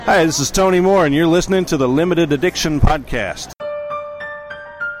Hi, this is Tony Moore, and you're listening to the Limited Addiction Podcast.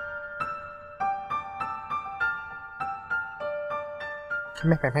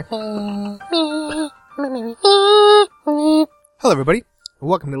 Hello, everybody.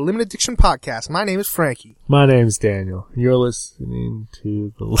 Welcome to the Limited Addiction Podcast. My name is Frankie. My name's Daniel. You're listening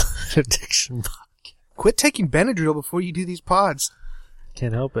to the Limited Addiction Podcast. Quit taking Benadryl before you do these pods.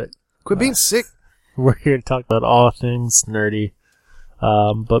 Can't help it. Quit being sick. We're here to talk about all things nerdy,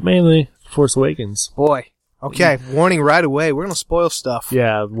 but mainly Force Awakens. Boy. Okay, warning right away. We're going to spoil stuff.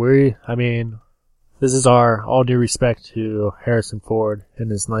 Yeah, this is our all due respect to Harrison Ford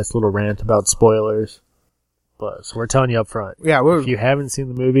and his nice little rant about spoilers. So we're telling you up front. Yeah, if you haven't seen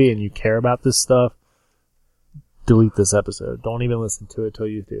the movie and you care about this stuff, delete this episode. Don't even listen to it till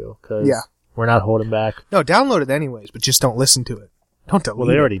you do, because we're not holding back. No, download it anyways, but just don't listen to it. Don't delete it. Well,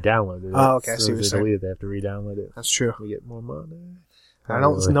 they already downloaded it. Oh, okay. I see So what you're if they saying. delete it, they have to re-download it. That's true. We get more money. I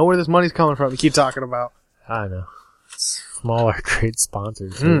don't know where this money's coming from. You keep talking about. I know. Smaller, great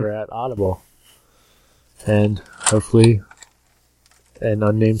sponsors over at Audible. And hopefully an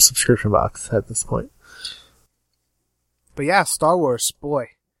unnamed subscription box at this point. But yeah, Star Wars, boy.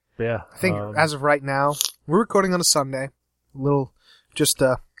 Yeah. I think as of right now, we're recording on a Sunday. So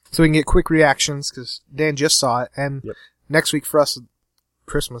we can get quick reactions, because Dan just saw it. And next week for us is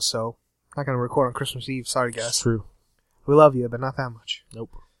Christmas, so not going to record on Christmas Eve. Sorry, guys. True. We love you, but not that much.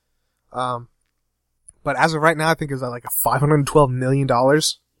 Nope. But as of right now, I think it's like a $512 million.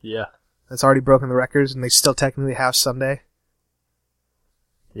 Yeah. That's already broken the records, and they still technically have Sunday.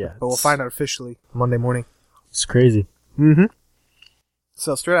 Yeah. But we'll find out officially Monday morning. It's crazy. Mm-hmm.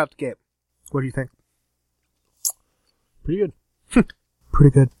 So straight out the gate, what do you think? Pretty good.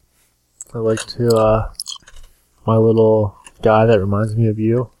 Pretty good. I like to, my little guy that reminds me of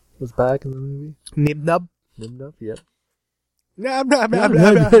you was back in the movie. Nib Nub? Nib Nub, yep. Nub Nub Nub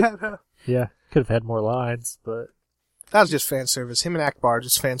Nub Nub. Yeah. Could have had more lines, but. That was just fan service. Him and Akbar,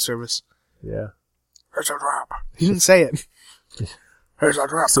 just fan service. Yeah. Here's a trap. He didn't say it. Here's a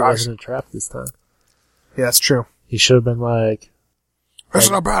trap, So it guys. wasn't a trap this time. Yeah, that's true. He should have been like. This is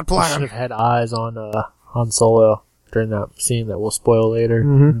a bad He should plan. have had eyes on Han Solo during that scene that we'll spoil later.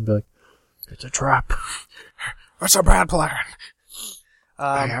 Mhm. And be like, it's a trap. It's a bad plan.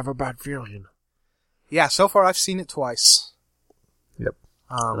 I have a bad feeling. Yeah, so far I've seen it twice. Yep.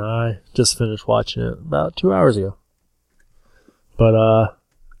 And I just finished watching it about 2 hours ago. But,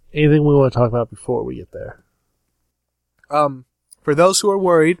 anything we want to talk about before we get there? For those who are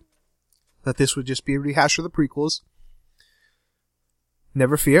worried that this would just be a rehash of the prequels,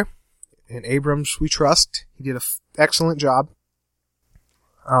 never fear. In Abrams, we trust. He did an excellent job.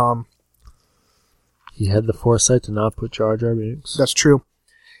 He had the foresight to not put Jar Jar Binks. That's true.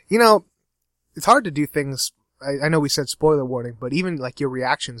 You know, it's hard to do things. I know we said spoiler warning, but even like your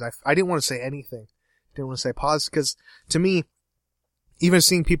reactions, I didn't want to say anything. Didn't want to say pause, because to me, even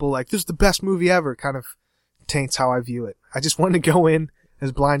seeing people like, this is the best movie ever, kind of taints how I view it. I just wanted to go in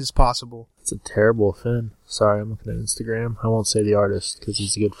as blind as possible. It's a terrible fin. Sorry, I'm looking at Instagram. I won't say the artist because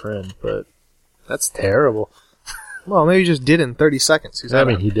he's a good friend, but that's terrible. Well, maybe he just did it in 30 seconds. I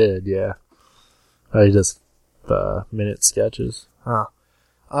mean, he did, yeah. He does minute sketches.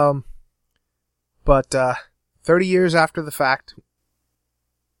 But 30 years after the fact,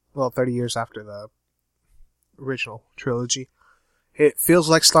 30 years after the original trilogy, it feels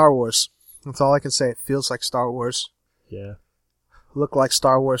like Star Wars. That's all I can say. It feels like Star Wars. Yeah. Looked like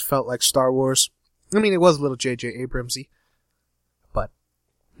Star Wars, felt like Star Wars. I mean, it was a little J.J. Abramsy, but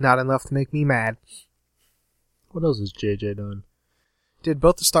not enough to make me mad. What else has JJ done? Did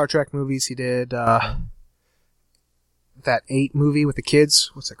both the Star Trek movies. He did that 8 movie with the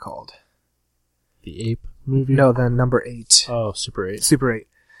kids. What's it called? The Ape movie? No, the number 8. Oh, Super 8. Super 8.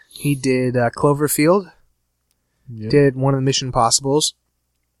 He did Cloverfield. Yep. Did one of the Mission Impossibles.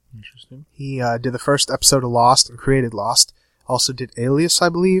 Interesting. He did the first episode of Lost and created Lost. Also did Alias, I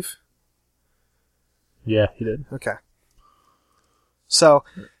believe. Yeah, he did. Okay. So,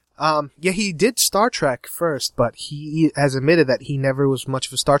 he did Star Trek first, but he has admitted that he never was much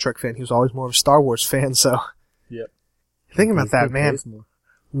of a Star Trek fan. He was always more of a Star Wars fan, so. Yep. Think about that, man.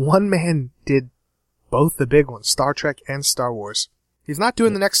 One man did both the big ones, Star Trek and Star Wars. He's not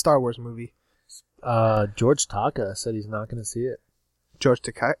doing the next Star Wars movie. George Takei said he's not going to see it. George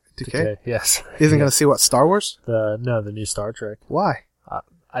Takei? Yes. Isn't going to see what, Star Wars? The new Star Trek. Why?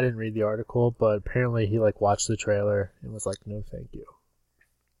 I didn't read the article, but apparently he watched the trailer and was like, no thank you.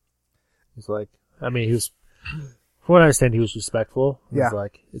 He's like, I mean, he was, from what I understand, he was respectful. He was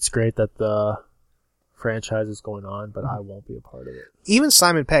like, it's great that the franchise is going on, but I won't be a part of it. Even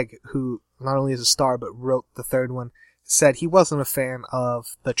Simon Pegg, who not only is a star but wrote the third one, said he wasn't a fan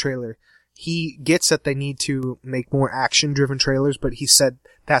of the trailer. He gets that they need to make more action-driven trailers, but he said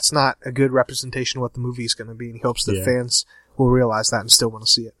that's not a good representation of what the movie is going to be, and he hopes that fans will realize that and still want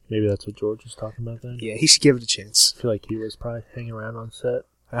to see it. Maybe that's what George was talking about then? Yeah, he should give it a chance. I feel like he was probably hanging around on set.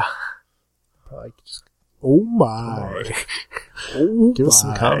 Probably just... Oh my. Give us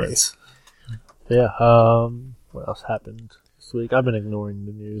some comments. Yeah, what else happened this week? I've been ignoring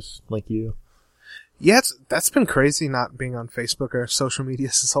the news like you. Yeah, that's been crazy not being on Facebook or social media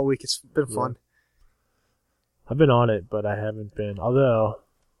this whole week. It's been fun. I've been on it, but I haven't been. Although,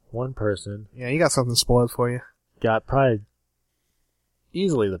 one person... Yeah, you got something spoiled for you. Got probably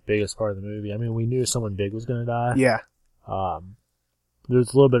easily the biggest part of the movie. I mean, we knew someone big was going to die. Yeah. There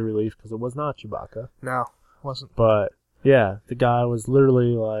was a little bit of relief because it was not Chewbacca. No, it wasn't. But, yeah, the guy was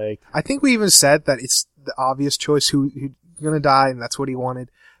literally like... I think we even said that it's the obvious choice who's going to die, and that's what he wanted.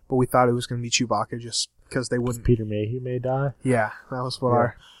 But we thought it was going to be Chewbacca just because they wouldn't... Peter Mayhew may die. Yeah, that was what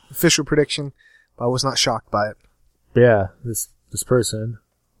our official prediction, but I was not shocked by it. But yeah, this person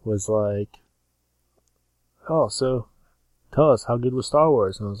was like, oh, so tell us, how good was Star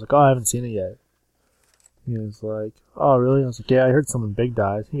Wars? And I was like, oh, I haven't seen it yet. He was like, oh, really? I was like, yeah, I heard someone big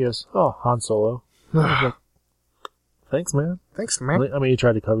died. He goes, oh, Han Solo. I was like, thanks, man. Thanks, man. I mean, he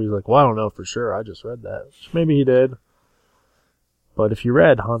tried to cover, he's like, well, I don't know for sure. I just read that. Which maybe he did. But if you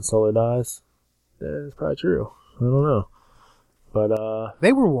read Han Solo dies, then it's probably true. I don't know. But,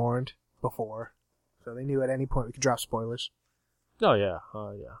 they were warned before, so they knew at any point we could drop spoilers. Oh, yeah.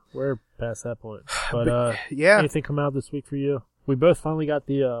 We're past that point. But, yeah. Anything come out this week for you? We both finally got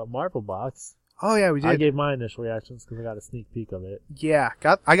the Marvel box. Oh, yeah, we did. I gave my initial reactions because I got a sneak peek of it. Yeah,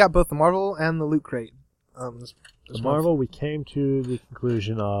 I got both the Marvel and the Loot Crate. This Marvel, we came to the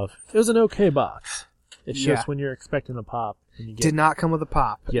conclusion of, it was an okay box. It's just when you're expecting a pop. And you did not come with a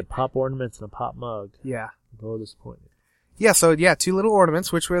pop. You get pop ornaments and a pop mug. Yeah. I'm a little disappointed. Yeah, so yeah, 2 little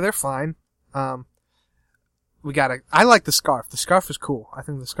ornaments, they're fine. I like the scarf. The scarf is cool. I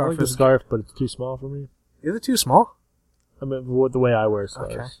think the scarf I like the scarf, but it's too small for me. Is it too small? I mean, the way I wear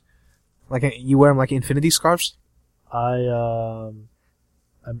scarves. Okay. Like, you wear them like infinity scarves? I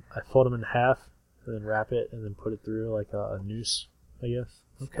fold them in half, and then wrap it, and then put it through like a noose, I guess.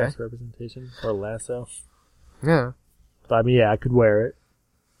 Okay. Best representation. Or a lasso. Yeah. But, I mean, yeah, I could wear it.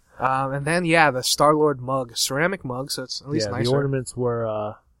 And then, the Star-Lord mug. Ceramic mug, so it's at least nicer. The ornaments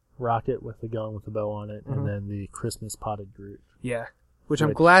were rocket with the gun with the bow on it, and then the Christmas potted Groot. Yeah. Which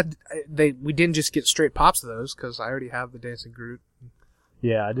I'm glad we didn't just get straight pops of those, because I already have the Dancing Groot.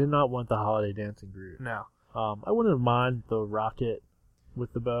 Yeah, I did not want the holiday Dancing Groot. No. I wouldn't mind the rocket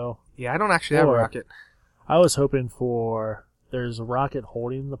with the bow. Yeah, I don't actually have a rocket. I was hoping for... There's a rocket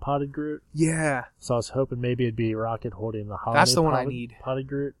holding the potted Groot. Yeah. So I was hoping maybe it'd be a rocket holding the holiday That's the one I need. Potted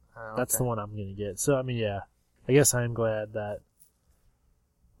Groot. Oh, okay. That's the one I'm going to get. So, I mean, yeah. I guess I am glad that...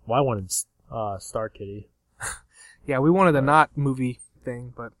 Well, I wanted Star Kitty. Yeah, we wanted a not movie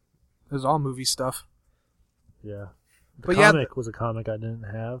thing, but it was all movie stuff. Yeah. The comic was a comic I didn't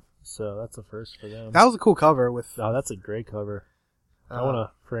have, so that's a first for them. That was a cool cover with... Oh, that's a great cover. I want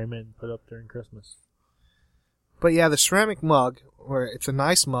to frame it and put it up during Christmas. But yeah, the ceramic mug, where it's a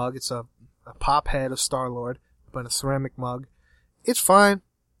nice mug, it's a pop head of Star-Lord, but a ceramic mug. It's fine.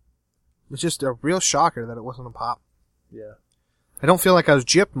 It's just a real shocker that it wasn't a pop. Yeah. I don't feel like I was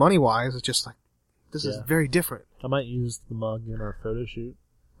gypped money-wise. It's just like, this is very different. I might use the mug in our photo shoot.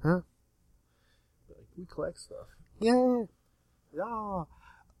 Huh? Like, we collect stuff. Yeah. Yeah.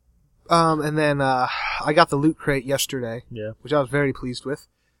 And then, I got the Loot Crate yesterday. Yeah. Which I was very pleased with.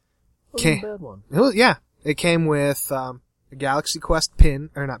 It wasn't a bad one. It came with, a Galaxy Quest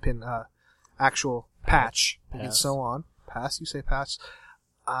pin, or not pin, actual patch. And so on. Pass, you say patch.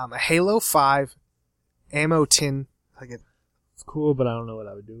 A Halo 5 ammo tin. It's cool, but I don't know what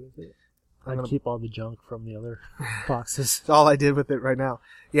I would do with it. I'd keep all the junk from the other boxes. That's all I did with it right now.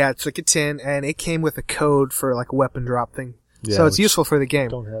 Yeah, it's like a tin, and it came with a code for like a weapon drop thing. Yeah, so it's useful for the game.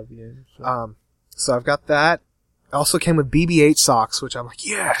 Don't have the game. So. So I've got that. It also came with BB-8 socks, which I'm like,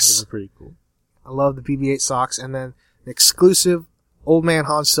 yes! Those are pretty cool. I love the BB-8 socks. And then an exclusive Old Man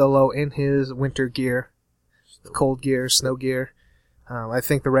Han Solo in his winter gear. Cold gear, snow gear. I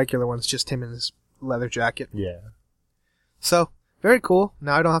think the regular one's just him in his leather jacket. Yeah. So, very cool.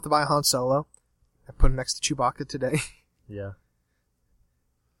 Now I don't have to buy a Han Solo. I put him next to Chewbacca today. Yeah.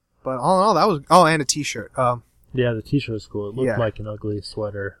 But all in all, that was... Oh, and a t-shirt. Yeah, the t-shirt was cool. It looked like an ugly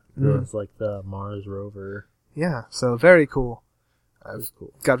sweater. It was like the Mars rover. Yeah, so very cool. I've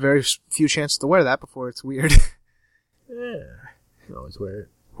got very few chances to wear that before it's weird. Yeah. You can always wear it.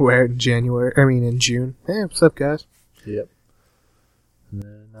 Wear it in June. Hey, what's up, guys? Yep. And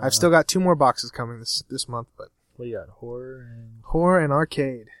then, I've still got 2 more boxes coming this month, but... What do you got? Horror and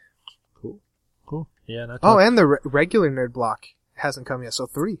arcade. Cool. Yeah. And and the regular Nerd Block hasn't come yet, so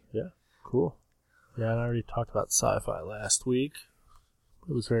 3. Yeah. Cool. Yeah, and I already talked about sci-fi last week.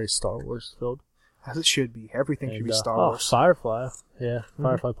 It was very Star Wars filled. As it should be. Everything should be Star Wars. Firefly. Yeah,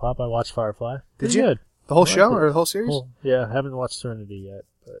 Firefly Pop. I watched Firefly. Did you? Good. The whole show or the whole series? Yeah, I haven't watched Serenity yet,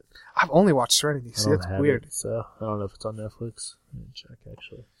 but I've only watched Serenity. See, that's weird. So I don't know if it's on Netflix. Let me check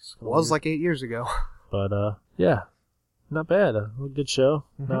actually. It was like 8 years ago. But yeah, not bad. A good show.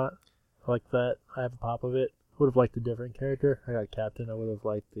 Mm-hmm. Not like that. I have a pop of it. Would have liked a different character. I got Captain. I would have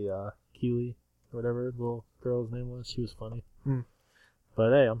liked the Keely or whatever the little girl's name was. She was funny.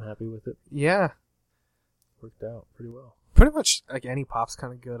 But hey, I'm happy with it. Yeah. Worked out pretty well. Pretty much like any pop's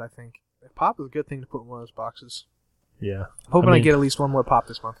kind of good, I think. Pop is a good thing to put in one of those boxes. Yeah. I'm hoping I get at least one more pop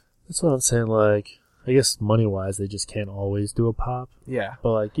this month. That's what I'm saying. Like, I guess money-wise, they just can't always do a pop. Yeah.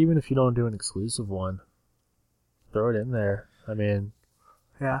 But like, even if you don't do an exclusive one, throw it in there. I mean,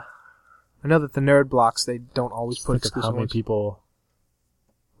 yeah. I know that the Nerd Blocks, they don't always put think of exclusive how many ones. people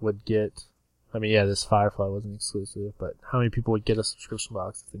would get. I mean, yeah, this Firefly wasn't exclusive, but how many people would get a subscription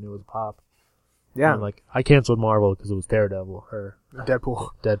box if they knew it was a pop? Yeah. I mean, like, I canceled Marvel because it was Daredevil or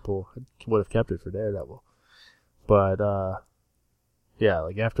Deadpool. I would have kept it for Daredevil. But, yeah,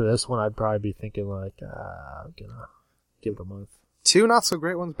 like after this one, I'd probably be thinking like, I'm gonna give it a month. 2 not so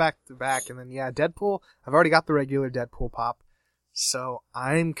great ones back to back, and then Deadpool. I've already got the regular Deadpool pop, so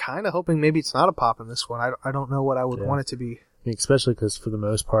I'm kind of hoping maybe it's not a pop in this one. I don't know what I would want it to be. I mean, especially because for the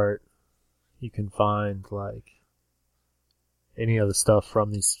most part, you can find like any of the stuff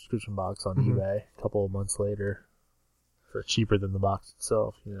from these subscription box on eBay a couple of months later for cheaper than the box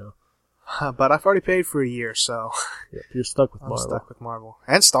itself, you know. But I've already paid for a year, so you're stuck with I'm Marvel. stuck with Marvel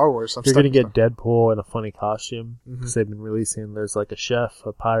and Star Wars. You're gonna get Deadpool in a funny costume because they've been releasing. There's like a chef,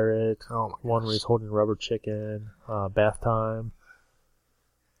 a pirate, one where he's holding a rubber chicken, bath time.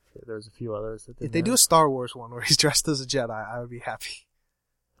 There's a few others. If they do a Star Wars one where he's dressed as a Jedi, I would be happy.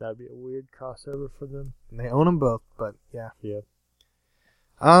 That'd be a weird crossover for them. And they own them both, but yeah. Yeah.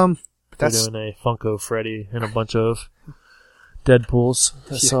 They're doing a Funko Freddy and a bunch of Deadpools.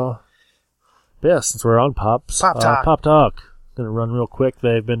 I saw. But yeah, since we're on Pops. Pop Talk. Gonna run real quick.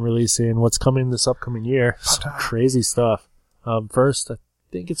 They've been releasing what's coming this upcoming year. Some crazy stuff. First, I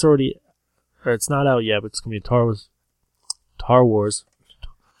think it's already, or it's not out yet, but it's gonna be Star Wars.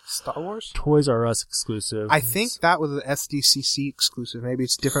 Star Wars? Toys R Us exclusive. I think that was an SDCC exclusive. Maybe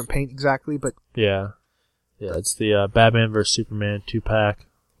it's different paint exactly, but... Yeah, it's the Batman vs. Superman 2-pack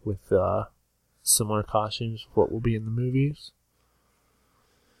with similar costumes of what will be in the movies.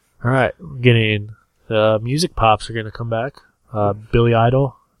 Alright, we're getting... The music pops are going to come back. Billy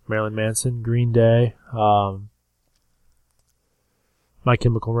Idol, Marilyn Manson, Green Day, My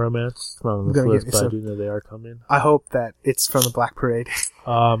Chemical Romance. It's not on this list, but I do know they are coming. I hope that it's from the Black Parade.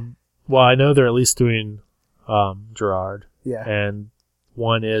 Well, I know they're at least doing Gerard. Yeah. And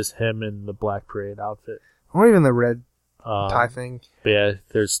one is him in the Black Parade outfit. Or even the red tie thing. But yeah,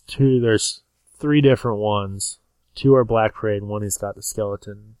 there's 3 different ones. 2 are Black Parade, one he's got the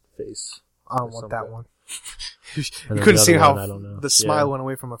skeleton face. I don't want that one. You And couldn't the see other how one, I don't know. the smile went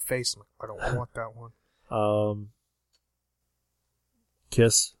away from her face. I don't want that one.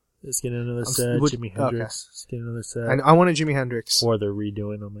 Kiss is getting another set. Jimi Hendrix is getting another set. I wanted Jimi Hendrix. Or they're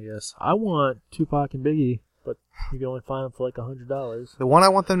redoing them, I guess. I want Tupac and Biggie, but you can only find them for like $100. The one I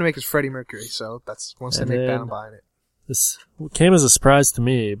want them to make is Freddie Mercury, so that's once they make that, I'm buying it. This came as a surprise to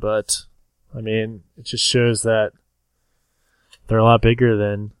me, but I mean, it just shows that they're a lot bigger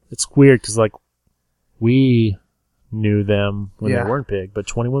than. It's weird because like we knew them when they weren't big, but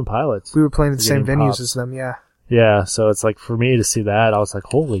 21 Pilots. We were playing at the same venues as them, yeah. Yeah, so it's like for me to see that, I was like,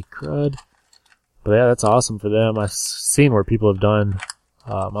 holy crud. But yeah, that's awesome for them. I've seen where people have done,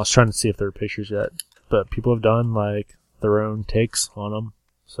 I was trying to see if there were pictures yet, but people have done like their own takes on them.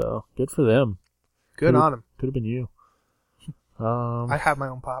 So good for them. Good on them. Could have been you. I have my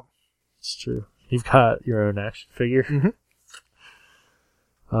own pop. It's true. You've got your own action figure. Mm-hmm.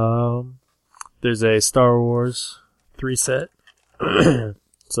 There's a Star Wars 3 set.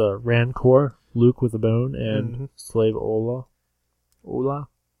 It's a Rancor, Luke with a bone, and Slave Ola. Ola?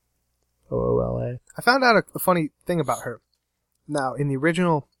 O-O-L-A. I found out a funny thing about her. Now, in the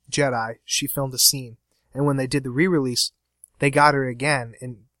original Jedi, she filmed a scene, and when they did the re-release, they got her again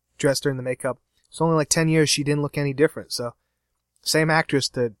and dressed her in the makeup. It's only like 10 years she didn't look any different, so same actress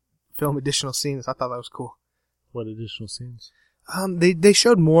to film additional scenes. I thought that was cool. What additional scenes? They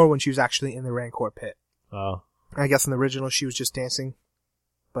showed more when she was actually in the Rancor pit. Oh. I guess in the original she was just dancing,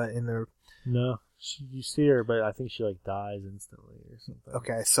 but in the... No, You see her, but I think she like dies instantly or something.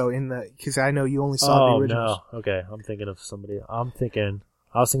 Okay, so because I know you only saw the originals. No. Okay, I'm thinking of somebody. I was thinking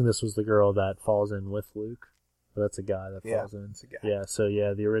this was the girl that falls in with Luke. But that's a guy that falls in. It's a guy. Yeah, so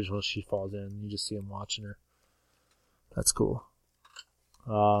yeah, the original, she falls in. You just see him watching her. That's cool.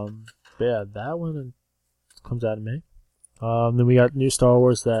 But yeah, that one comes out in May. Then we got new Star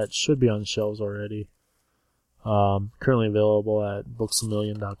Wars that should be on the shelves already. Currently available at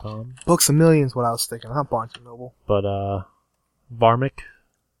booksamillion.com. Books a Million is what I was thinking, not Barnes & Noble. But Varmic,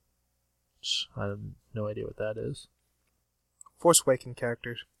 I have no idea what that is. Force Awaken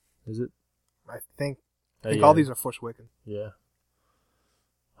characters. Is it? I think Yeah. all these are Force Awaken. Yeah.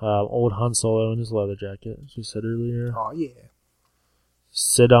 Old Han Solo in his leather jacket, as we said earlier. Oh, yeah.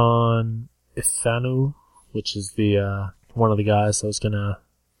 Sidon Ithanu, which is the one of the guys that was gonna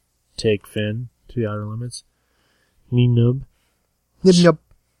take Finn to the Outer Limits. Neenub. Yep.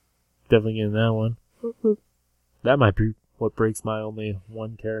 Definitely getting that one. That might be what breaks my only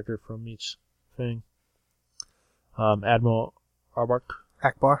one character from each thing. Admiral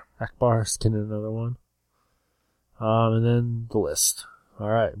Akbar. Akbar's getting another one. And then the list.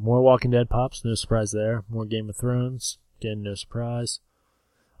 Alright, more Walking Dead pops, no surprise there. More Game of Thrones, again, no surprise.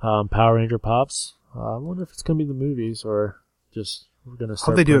 Power Ranger pops. I wonder if it's going to be the movies or just we're going to start.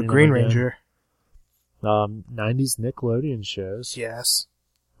 Hope they do a printing Green them again. Ranger. 90s Nickelodeon shows. Yes.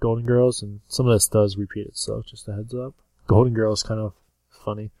 Golden Girls, and some of this does repeat itself, just a heads up. Golden Girls kind of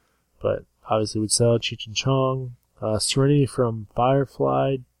funny, but obviously would sell Cheech and Chong. Serenity from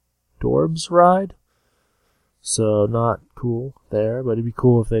Firefly Dorbs Ride. So not cool there, but it'd be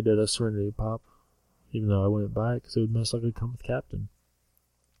cool if they did a Serenity pop. Even though I wouldn't buy it because it would most likely come with Captain.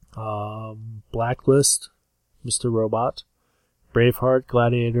 Blacklist, Mr. Robot, Braveheart,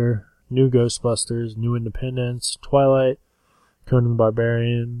 Gladiator, New Ghostbusters, New Independence, Twilight, Conan the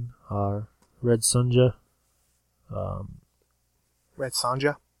Barbarian, Red Sonja, Red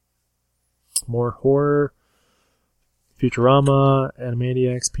Sonja. more horror, Futurama,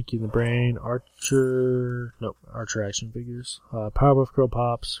 Animaniacs, Pinky and the Brain, Archer action figures, Powerpuff Girl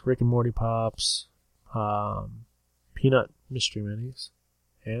pops, Rick and Morty pops, Peanut Mystery Minis,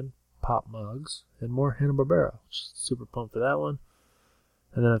 and Pop Mugs, and more Hanna-Barbera. Super pumped for that one.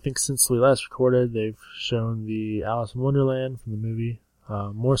 And then I think since we last recorded, they've shown the Alice in Wonderland from the movie,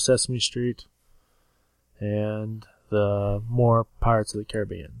 more Sesame Street, and the more Pirates of the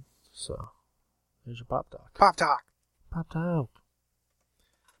Caribbean. So, there's your Pop Talk. Pop Talk. Pop Talk.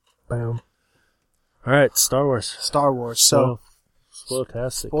 Boom. Alright, Star Wars. Star Wars. So,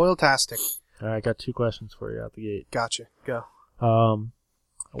 Spoiltastic. Spoiltastic. Alright, I got 2 questions for you out the gate. Gotcha. Go.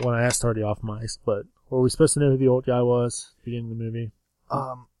 One I asked already off mic, but were we supposed to know who the old guy was at the beginning of the movie?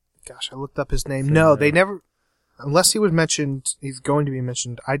 Gosh, I looked up his name. No, they never, unless he was mentioned, he's going to be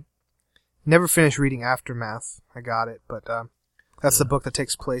mentioned. I never finished reading Aftermath. I got it, but that's the book that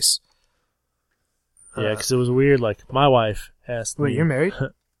takes place. Yeah, because it was weird. Like, my wife asked me. Wait, you're married?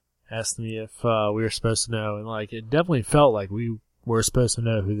 Asked me if we were supposed to know, and like, it definitely felt like we were supposed to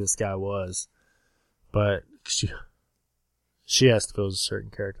know who this guy was. But she asked if it was a certain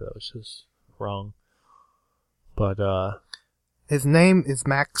character that was just wrong. But, his name is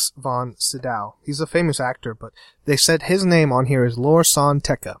Max von Sydow. He's a famous actor, but they said his name on here is Lor San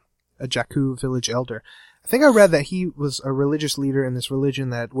Tekka, a Jakku village elder. I think I read that he was a religious leader in this religion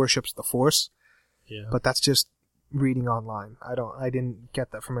that worships the Force. yeah. But that's just reading online. I didn't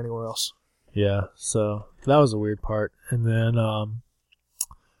get that from anywhere else. Yeah, so that was a weird part. And then, are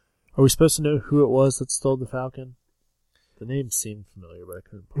we supposed to know who it was that stole the Falcon? The name seemed familiar, but I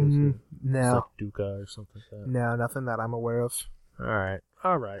couldn't place it. No. It's like Duca or something like that. No, nothing that I'm aware of. Alright.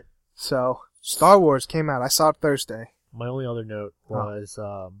 So, Star Wars came out. I saw it Thursday. My only other note was,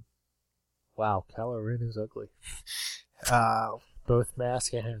 wow, Kylo Ren is ugly. Both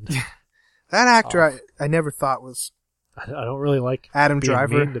mask and... That actor I never thought was I don't really like Adam being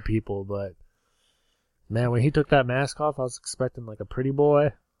Driver. mean to people, but man, when he took that mask off, I was expecting like a pretty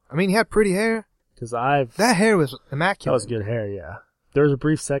boy. I mean, he had pretty hair. Because That hair was that immaculate. was good hair, yeah. There was a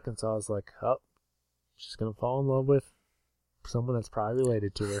brief second, so I was like, oh, she's gonna fall in love with someone that's probably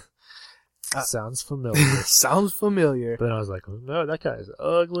related to her. Sounds familiar. Sounds familiar. But then I was like, oh, no, that guy is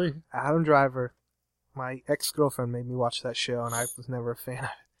ugly. Adam Driver. My ex-girlfriend made me watch that show, and I was never a fan of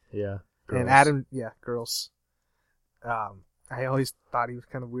it. Yeah. And Adam, girls. I always thought he was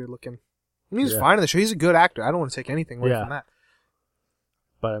kind of weird looking. I mean, he's fine in the show. He's a good actor. I don't want to take anything away from that.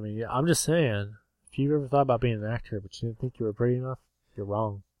 But I mean, yeah, I'm just saying, if you've ever thought about being an actor, but you didn't think you were pretty enough, you're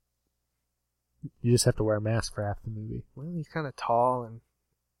wrong. You just have to wear a mask for half the movie. Well, he's kind of tall, and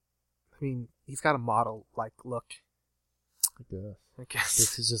I mean, he's got a model-like look. I I guess.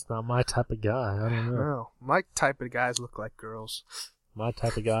 This is just not my type of guy. I don't know. No, my type of guys look like girls. My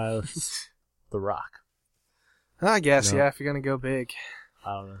type of guy is The Rock. I guess, No. yeah, if you're gonna go big.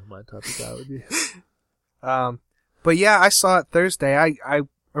 I don't know who my type of guy would be. But yeah, I saw it Thursday. I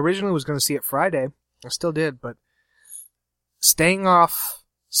originally was gonna see it Friday. I still did, but staying off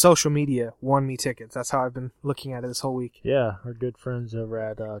social media won me tickets. That's how I've been looking at it this whole week. Yeah, our good friends over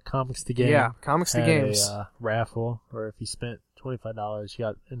at Comics to Game. Yeah, Comics to had Games. a raffle, or if you spent $25, you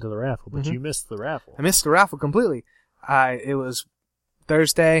got into the raffle, but you missed the raffle. I missed the raffle completely. It was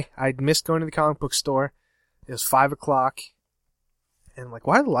Thursday. I missed going to the comic book store. It was 5 o'clock. And I'm like,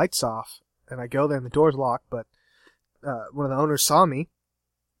 why are the lights off? And I go there and the door's locked, but one of the owners saw me.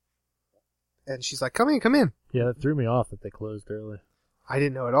 And she's like, come in. Yeah, that threw me off that they closed early. I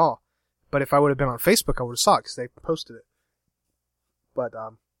didn't know at all. But if I would have been on Facebook, I would have saw it because they posted it. But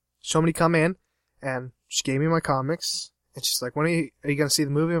she told me to come in, and she gave me my comics. And she's like, when are you going to see the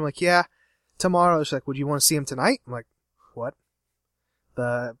movie? I'm like, yeah, tomorrow. She's like, would you want to see him tonight? I'm like, what?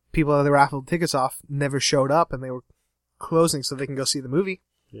 The people that raffled tickets off never showed up, and they were closing so they can go see the movie.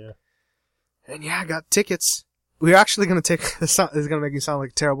 Yeah. And yeah, I got tickets. We were actually going to take, this is going to make me sound like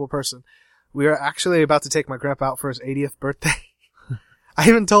a terrible person. We were actually about to take my grandpa out for his 80th birthday. I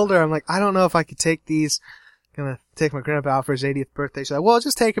even told her, I'm like, I don't know if I could take these. I'm going to take my grandpa out for his 80th birthday. She's like, well,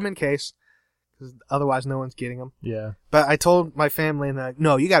 just take him in case. Because otherwise no one's getting them. Yeah. But I told my family, and they're like,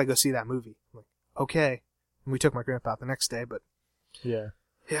 no, you got to go see that movie. I'm like, okay. And we took my grandpa out the next day, but Yeah.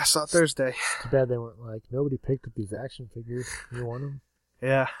 yeah, I saw it Thursday. Too bad they weren't like, nobody picked up these action figures. You want them?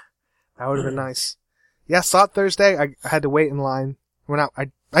 Yeah, that would have been nice. Yeah, I saw it Thursday. I had to wait in line. I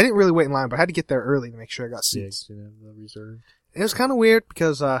didn't really wait in line, but I had to get there early to make sure I got seats. Yeah, you didn't have the reserve. It was kind of weird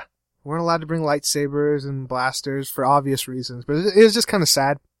because we weren't allowed to bring lightsabers and blasters for obvious reasons, but it was just kind of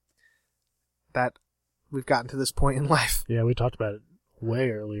sad that we've gotten to this point in life. Yeah, we talked about it way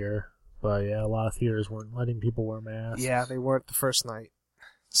earlier, but yeah, a lot of theaters weren't letting people wear masks. Yeah, they weren't the first night.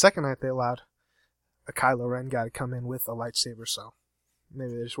 Second night, they allowed a Kylo Ren guy to come in with a lightsaber, so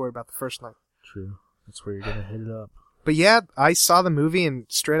maybe they're just worried about the first night. True. That's where you're going to hit it up. But yeah, I saw the movie, and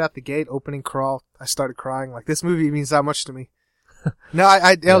straight out the gate, opening crawl, I started crying. Like, this movie means that much to me. No, I'll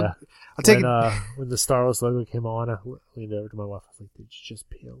take it. When the Star Wars logo came on, I leaned over to my wife. I was like, did you just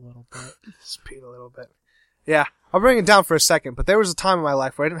pee a little bit? Just pee a little bit. Yeah, I'll bring it down for a second, but there was a time in my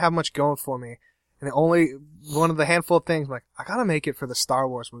life where I didn't have much going for me, and one of the handful of things, I'm like, I gotta make it for the Star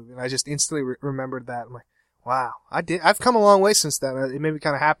Wars movie, and I just instantly remembered that. I'm like, wow, I've come a long way since then. It made me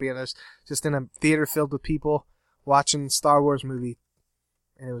kind of happy, and I was just in a theater filled with people watching Star Wars movie,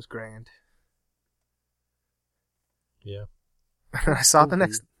 and it was grand. Yeah. And I saw it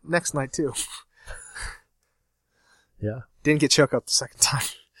the next night too. Yeah. Didn't get choked up the second time.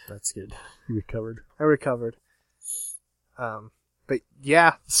 That's good. You recovered. I recovered. But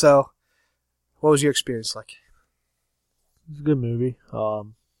yeah, so what was your experience like? It was a good movie.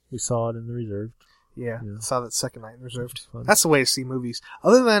 We saw it in the reserved. Yeah, Yeah. saw that second night in reserved. Fun. That's the way to see movies.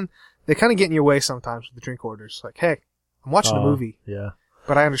 Other than they kind of get in your way sometimes with the drink orders. Like, hey, I'm watching a movie, Yeah.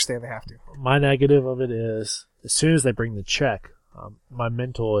 but I understand they have to. My negative of it is, as soon as they bring the check, my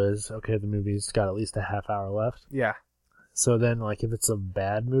mental is, okay, the movie's got at least a half hour left. Yeah, So then, like, if it's a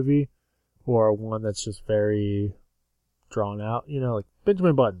bad movie, or one that's just very drawn out, like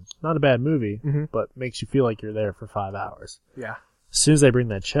Benjamin Button, not a bad movie, but makes you feel like you're there for 5 hours. yeah, As soon as they bring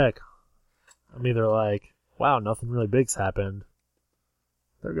that check, I'm either like, wow, nothing really big's happened.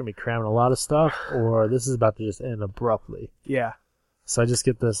 They're going to be cramming a lot of stuff, or this is about to just end abruptly. yeah. So I just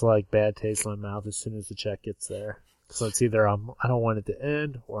get this, like, bad taste in my mouth as soon as the check gets there. So it's either I don't want it to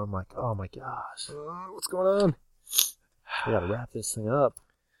end, or I'm like, oh my gosh, What's going on? we gotta wrap this thing up.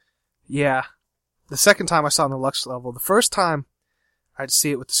 Yeah. The second time I saw it on the Lux level. The first time I had to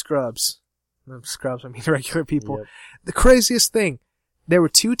see it with the scrubs. The scrubs, I mean regular people. Yep. The craziest thing, there were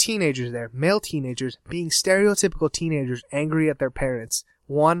two teenagers there, male teenagers, being stereotypical teenagers, angry at their parents.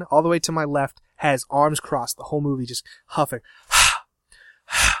 One, all the way to my left, has arms crossed the whole movie, just huffing.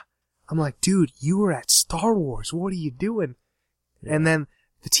 I'm like, dude, you were at Star Wars. What are you doing? Yeah. And then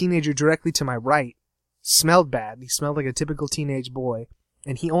the teenager directly to my right smelled bad. He smelled like a typical teenage boy.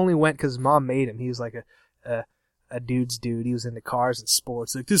 And he only went because his mom made him. He was like a dude's dude. He was into cars and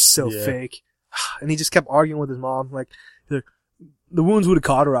sports. Like, this is so fake. And he just kept arguing with his mom. Like, the wounds would have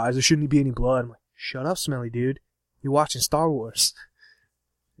cauterized. There shouldn't be any blood. I'm like, shut up, smelly dude. You're watching Star Wars.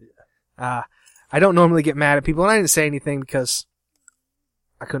 I don't normally get mad at people. And I didn't say anything because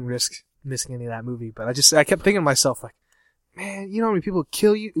I couldn't risk missing any of that movie. But I kept thinking to myself, like, man, you know how many people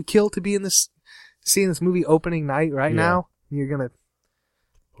kill to be seeing this movie opening night right now? And you're gonna...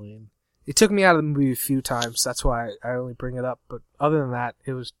 It took me out of the movie a few times. That's why I only bring it up. But other than that,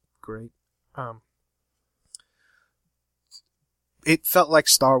 it was great. It felt like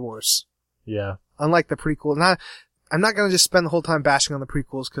Star Wars. Yeah. Unlike the prequel. I'm not going to just spend the whole time bashing on the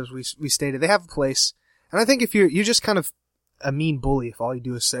prequels because we stated they have a place. And I think if you're just kind of a mean bully if all you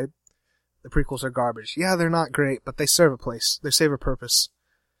do is say the prequels are garbage. Yeah, they're not great, but they serve a place. They serve a purpose.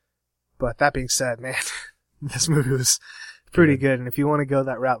 But that being said, man, this movie was pretty good. And if you want to go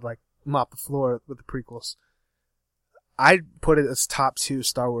that route, like mop the floor with the prequels, I'd put it as top 2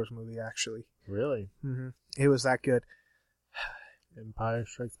 Star Wars movie, actually. Really? Mm-hmm. It was that good. Empire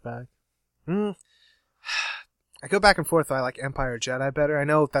Strikes Back? I go back and forth. I like Empire or Jedi better. I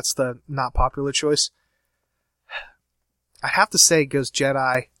know that's the not popular choice. I have to say it goes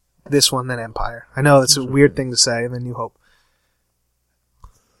Jedi, this one, then Empire. I know that's a weird thing to say, and then New Hope.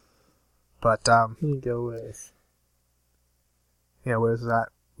 But, I'm gonna go with... Yeah, where's that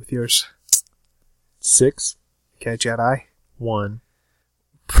with yours? 6. Okay, Jedi. 1.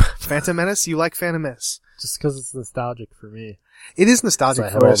 Phantom Menace? You like Phantom Menace? Just because it's nostalgic for me. It is nostalgic I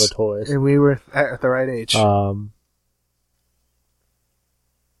for have all us. the toys. And we were at the right age.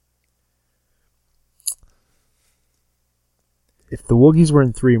 If the Wookiees were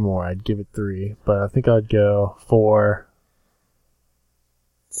in 3 more, I'd give it 3. But I think I'd go 4,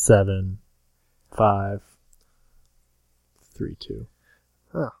 7, 5, 3, 2.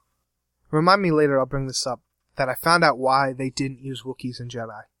 Huh. Remind me later, I'll bring this up, that I found out why they didn't use Wookiees in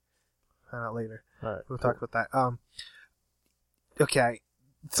Jedi. Find out later. Alright. We'll talk about that. Okay.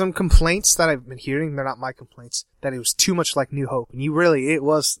 Some complaints that I've been hearing, they're not my complaints, that it was too much like New Hope. And it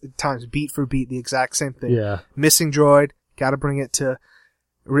was at times beat for beat the exact same thing. Yeah. Missing droid, gotta bring it to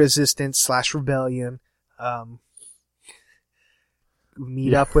Resistance / Rebellion.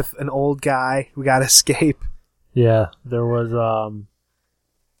 Meet up with an old guy, we gotta escape. Yeah, there was,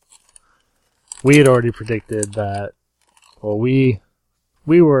 we had already predicted that, well, we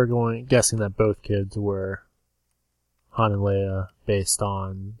were guessing that both kids were Han and Leia based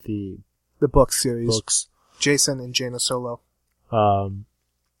on the book series. books. Jason and Jaina Solo. I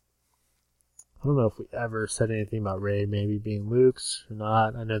don't know if we ever said anything about Rey maybe being Luke's or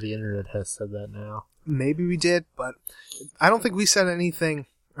not. I know the internet has said that now. Maybe we did, but I don't think we said anything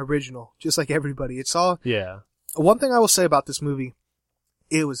original, just like everybody. It's all... Yeah. One thing I will say about this movie,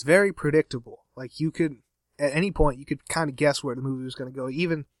 it was very predictable. Like, you could, at any point, you could kind of guess where the movie was going to go.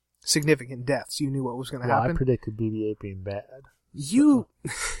 Even significant deaths, you knew what was going to happen. I predicted BB-8 being bad.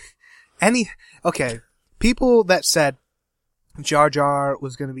 Okay, people that said Jar Jar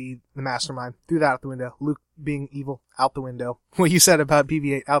was going to be the mastermind, threw that out the window. Luke being evil, out the window. What you said about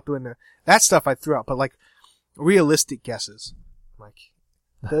BB-8, out the window. That stuff I threw out, but like, realistic guesses. Like,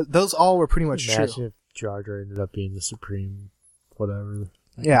 those all were pretty much Imagine true. if Jar Jar ended up being the supreme whatever.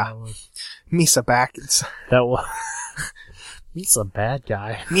 Yeah. Misa back. That was... He's a bad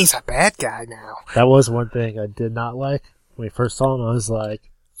guy. He's a bad guy now. That was one thing I did not like. When we first saw him, I was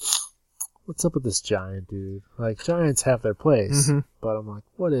like, what's up with this giant dude? Like, giants have their place. Mm-hmm. But I'm like,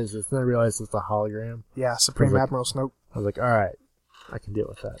 what is this? And I realized it's a hologram. Yeah, Supreme Admiral Snoke. I was like, alright, I can deal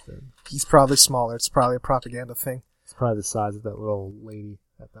with that then. He's probably smaller. It's probably a propaganda thing. It's probably the size of that little lady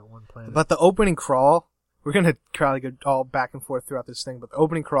at that one planet. But the opening crawl, we're going to probably go all back and forth throughout this thing, but the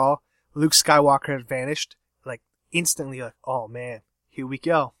opening crawl, Luke Skywalker had vanished, like, instantly, like, oh man, here we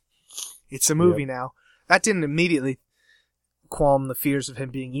go. It's a movie now. That didn't immediately qualm the fears of him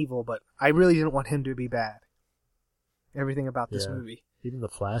being evil, but I really didn't want him to be bad. Everything about this movie. Even the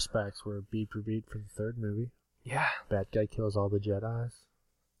flashbacks were beat for beat from the third movie. Yeah. Bad guy kills all the Jedis.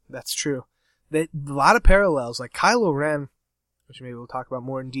 That's true. A lot of parallels, like Kylo Ren, which maybe we'll talk about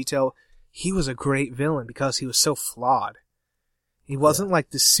more in detail, he was a great villain because he was so flawed. He wasn't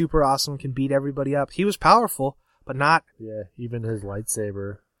like this super awesome, can beat everybody up. He was powerful, but not... Yeah, even his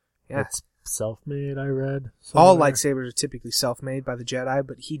lightsaber. Yeah. It's self-made, I read. All somewhere. lightsabers are typically self-made by the Jedi,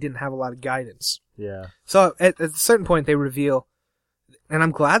 but he didn't have a lot of guidance. Yeah. So at a certain point they reveal, and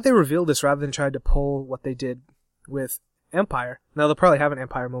I'm glad they revealed this rather than tried to pull what they did with Empire. Now they'll probably have an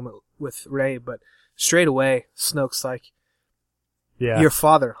Empire moment with Rey, but straight away Snoke's like, your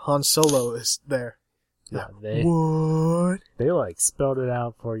father, Han Solo, is there. Yeah, What? They like spelled it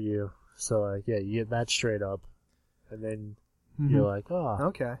out for you. So like, yeah, you get that straight up. And then you're like, oh,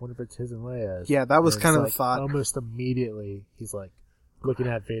 okay. What if it's his and Leia's? Yeah, that was kind of like, the thought. Almost immediately, he's like, looking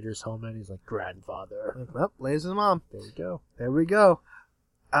at Vader's helmet, he's like, grandfather. Like, well, Leia's his mom. There we go. There we go.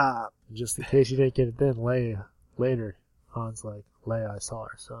 Just in case you didn't get it then, later, Han's like, Leia, I saw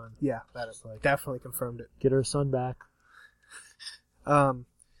her son. Yeah, that is like, definitely confirmed it. Get her son back.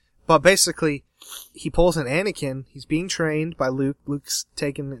 But But basically, he pulls an Anakin. He's being trained by Luke. Luke's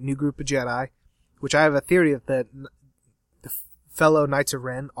taking a new group of Jedi, which I have a theory that the fellow Knights of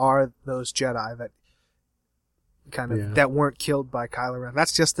Ren are those Jedi that that weren't killed by Kylo Ren.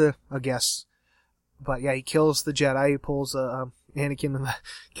 That's just a guess. But yeah, he kills the Jedi. He pulls Anakin and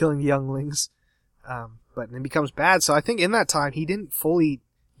killing the younglings. But it becomes bad. So I think in that time, he didn't fully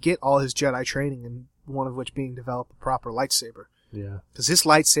get all his Jedi training, and one of which being develop a proper lightsaber. Yeah. Because his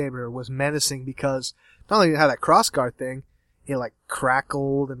lightsaber was menacing because not only did it have that crossguard thing, it like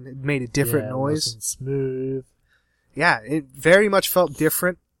crackled and it made a different noise. It wasn't smooth. Yeah, it very much felt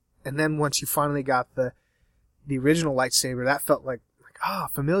different. And then once you finally got the original lightsaber, that felt like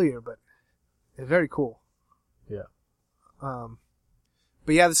familiar, but it's very cool. Yeah.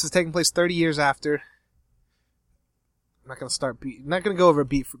 But yeah, this is taking place 30 years after. I'm not going to go over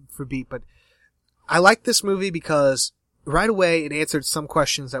beat for beat, but I like this movie because right away it answered some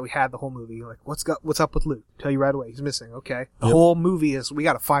questions that we had the whole movie. Like, what's up with Luke? Tell you right away, he's missing. Okay. The whole movie is, we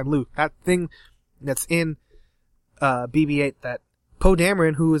got to find Luke. That thing that's in BB-8, that Poe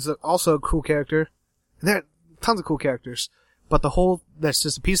Dameron, who is also a cool character. There are tons of cool characters. But that's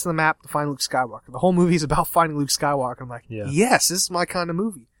just a piece of the map to find Luke Skywalker. The whole movie is about finding Luke Skywalker. I'm like, yes, this is my kind of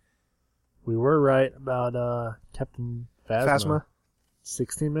movie. We were right about Captain Phasma.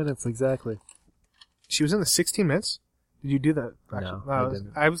 16 minutes, exactly. She was in the 16 minutes? Did you do that? No, I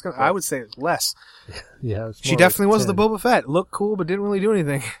didn't. I would say it's less. Yeah, it was she definitely was the Boba Fett. Looked cool, but didn't really do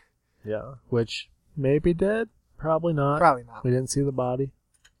anything. Yeah, which maybe dead, probably not. Probably not. We didn't see the body.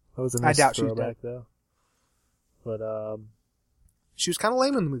 That was a nice throwback, though. But she was kind of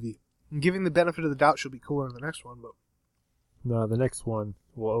lame in the movie. And giving the benefit of the doubt, she'll be cooler in the next one, but no, the next one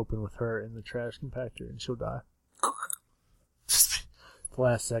will open with her in the trash compactor, and she'll die. The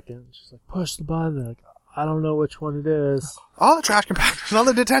last second, she's like, push the button. They're like, I don't know which one it is. All the trash compactors on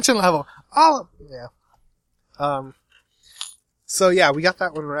the detention level. Yeah. So yeah, we got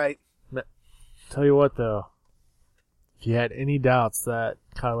that one right. Tell you what, though, if you had any doubts that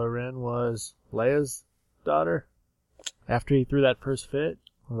Kylo Ren was Leia's daughter, after he threw that first fit,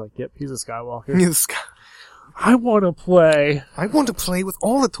 I was like, yep, he's a Skywalker. I want to play. I want to play with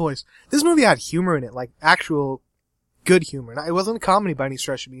all the toys. This movie had humor in it, like actual good humor. It wasn't a comedy by any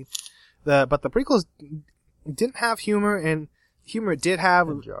stretch of me. But the prequels didn't have humor, and humor it did have.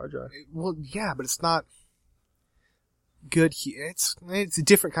 And Jar Jar. Well, yeah, but it's not good. It's a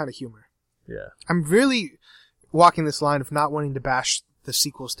different kind of humor. Yeah. I'm really walking this line of not wanting to bash the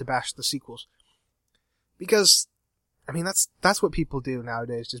sequels. Because, I mean, that's what people do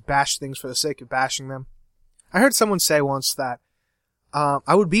nowadays. Just bash things for the sake of bashing them. I heard someone say once that,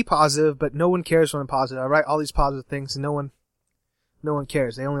 I would be positive, but no one cares when I'm positive. I write all these positive things and no one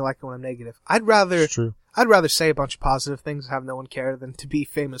cares. They only like it when I'm negative. I'd rather say a bunch of positive things and have no one care than to be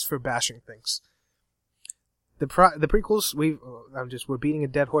famous for bashing things. The prequels, we're beating a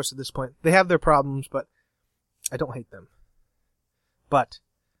dead horse at this point. They have their problems, but I don't hate them. But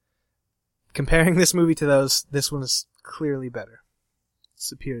comparing this movie to those, this one is clearly better.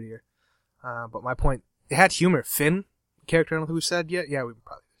 Superior. But my point, it had humor. Finn, character I don't know who said yet. Yeah, we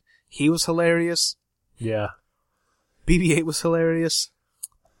probably did. He was hilarious. Yeah. BB-8 was hilarious.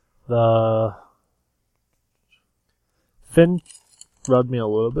 The Finn rubbed me a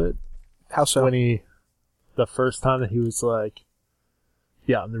little bit. How so? When the first time that he was like,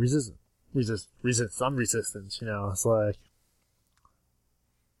 yeah, I'm the resistance, I'm resistance, you know, it's like,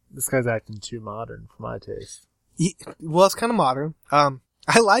 this guy's acting too modern for my taste. Well, it's kind of modern.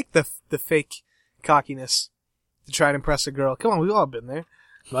 I like the fake cockiness to try and impress a girl. Come on, we've all been there.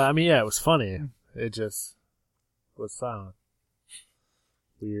 I mean, yeah, it was funny. It just was silent.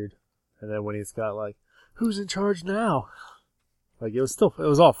 Weird. And then when he's got like, who's in charge now? Like, it was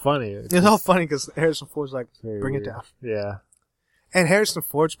all funny. It was all funny because Harrison Ford's like, bring it down. Yeah. And Harrison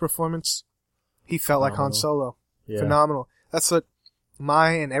Ford's performance, he felt like Han Solo. Yeah. Phenomenal. That's what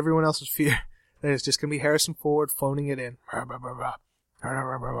my and everyone else's fear. That it's just going to be Harrison Ford phoning it in.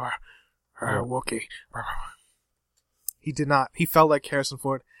 Wookiee. He did not. He felt like Harrison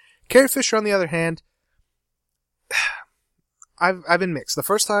Ford. Carrie Fisher, on the other hand, I've been mixed. The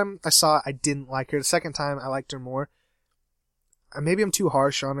first time I saw it, I didn't like her. The second time, I liked her more. Maybe I'm too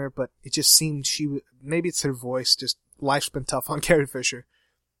harsh on her, but it just seemed maybe it's her voice. Just life's been tough on Carrie Fisher.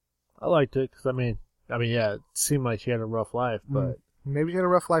 I liked it because I mean, yeah, it seemed like she had a rough life, but maybe she had a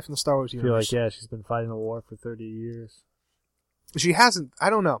rough life in the Star Wars universe. I feel like, yeah, she's been fighting a war for 30 years. She hasn't. I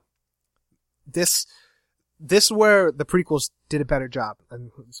don't know. This is where the prequels did a better job,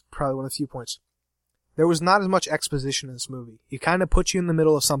 and it's probably one of the few points. There was not as much exposition in this movie. He kind of put you in the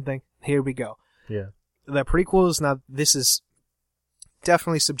middle of something. Here we go. Yeah. The prequels, now this is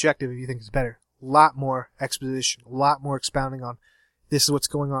definitely subjective if you think it's better. A lot more exposition, a lot more expounding on this is what's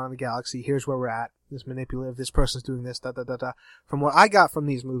going on in the galaxy, here's where we're at, this manipulative, this person's doing this, da. From what I got from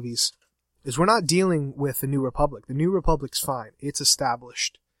these movies, is we're not dealing with the New Republic. The New Republic's fine. It's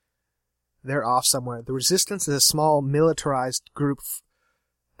established. They're off somewhere. The Resistance is a small militarized group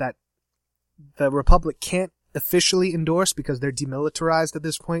that the Republic can't officially endorse because they're demilitarized at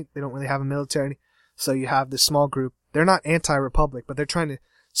this point. They don't really have a military. So you have this small group. They're not anti-Republic, but they're trying to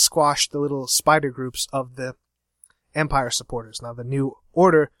squash the little spider groups of the Empire supporters. Now, the New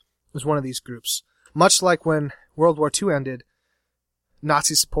Order was one of these groups. Much like when World War II ended,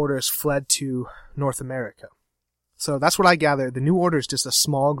 Nazi supporters fled to North America. So that's what I gather. The New Order is just a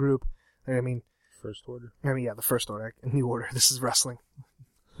small group. First Order. The First Order. New Order. This is wrestling.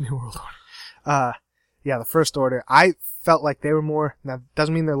 New World Order. The First Order. I felt like they were more... Now,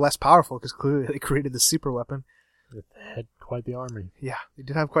 doesn't mean they're less powerful, because clearly they created the super weapon. They had quite the army. Yeah, they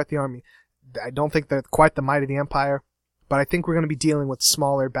did have quite the army. I don't think they're quite the might of the Empire, but I think we're going to be dealing with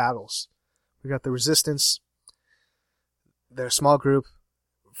smaller battles. We got the Resistance. They're a small group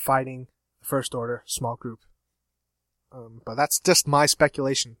fighting the First Order, small group. But that's just my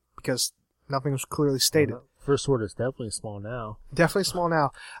speculation, because nothing was clearly stated. First Order is definitely small now. Definitely small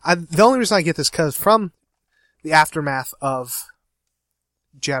now. The only reason I get this, because from the aftermath of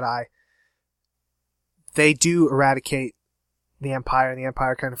Jedi, they do eradicate the Empire, and the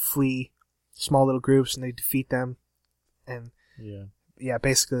Empire kind of flee small little groups, and they defeat them. And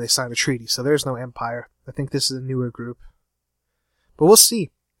basically they sign a treaty. So there's no Empire. I think this is a newer group. But we'll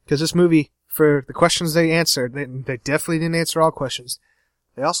see. Because this movie, for the questions they answered, they definitely didn't answer all questions.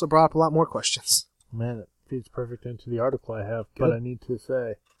 They also brought up a lot more questions. Man, it feeds perfect into the article I have. Good. But I need to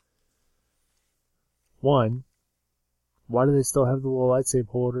say, one, why do they still have the little lightsaber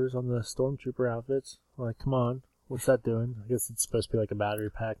holders on the stormtrooper outfits? Like, come on. What's that doing? I guess it's supposed to be like a battery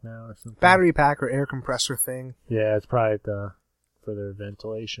pack now or something. Battery pack or air compressor thing. Yeah, it's probably for their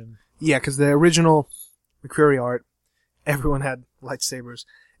ventilation. Yeah, because the original McCreary art, everyone had lightsabers.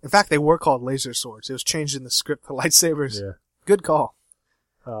 In fact, they were called laser swords. It was changed in the script to lightsabers. Yeah. Good call.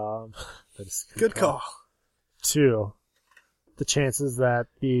 That is good call. Two, the chances that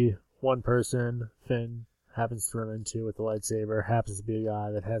the one person Finn happens to run into with the lightsaber happens to be a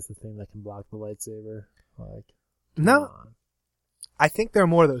guy that has the thing that can block the lightsaber. Like, no. I think there are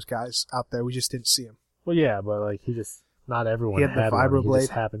more of those guys out there. We just didn't see them. Well, yeah, but like not everyone had the vibroblade. One. He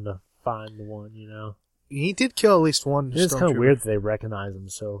just happened to find the one, you know. He did kill at least one. It's kind of weird that they recognize him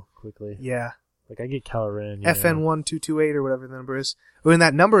so quickly. Yeah. Like, I get Kylo Ren. FN1228 or whatever the number is. When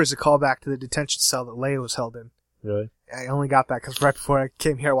that number is a callback to the detention cell that Leia was held in. Really? I only got that because right before I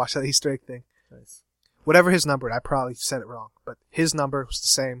came here, I watched that Easter egg thing. Nice. Whatever his number, I probably said it wrong, but his number was the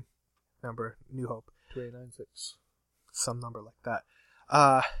same number, New Hope. 2896. Some number like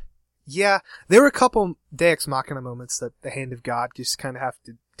that. Yeah, there were a couple Deus Machina moments that the hand of God just kind of have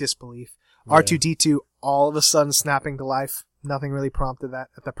to disbelief. Yeah. R2-D2 all of a sudden snapping to life. Nothing really prompted that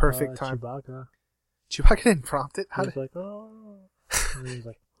at the perfect time. Chewbacca didn't prompt it. He was like, oh. And he was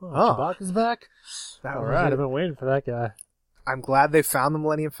like, Chewbacca's back? All right, I've been waiting for that guy. I'm glad they found the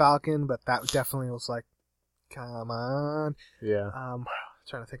Millennium Falcon, but that definitely was like, come on. Yeah.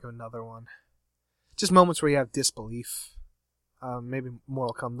 Trying to think of another one. Just moments where you have disbelief. Maybe more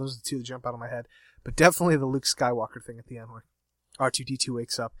will come. Those are the two that jump out of my head. But definitely the Luke Skywalker thing at the end where R2-D2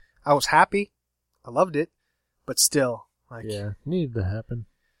 wakes up. I was happy. I loved it. But still, like... Yeah, needed to happen.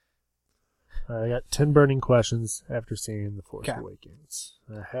 I got 10 burning questions after seeing The Force Awakens.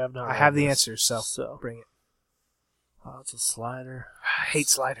 I have the answers, so bring it. Oh, it's a slider. I hate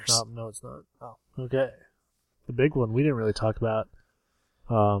sliders. No, it's not. Oh. Okay. The big one we didn't really talk about.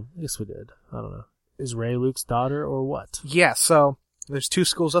 I guess we did. I don't know. Is Rey Luke's daughter or what? Yeah, so there's two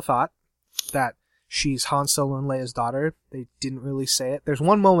schools of thought that she's Han Solo and Leia's daughter. They didn't really say it. There's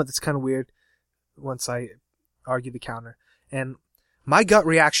one moment that's kind of weird once I argue the counter. And my gut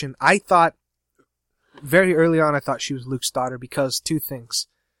reaction, I thought very early on, I thought she was Luke's daughter because two things.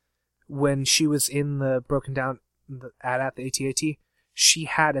 When she was in the broken down at the AT-AT, she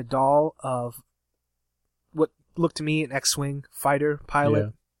had a doll of what looked to me an X-Wing fighter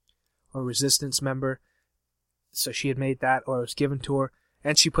pilot or resistance member. So she had made that, or it was given to her,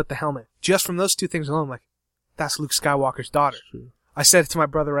 and she put the helmet. Just from those two things alone, I'm like, that's Luke Skywalker's daughter. I said it to my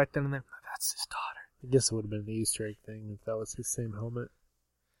brother right then and there. That's his daughter. I guess it would have been the Easter egg thing if that was his same helmet.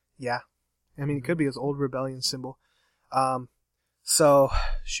 Yeah. I mean, it could be his old rebellion symbol. So,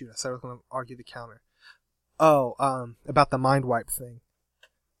 shoot, I said I was going to argue the counter. About the mind wipe thing.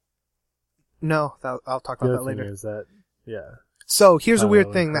 No, I'll talk about that later. Is that, yeah. So, here's a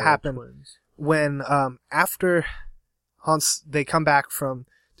weird thing that happened when, after they come back from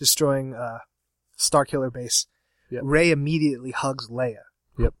destroying Starkiller base. Yep. Rey immediately hugs Leia.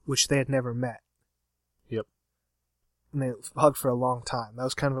 Yep. Which they had never met. Yep. And they hugged for a long time. That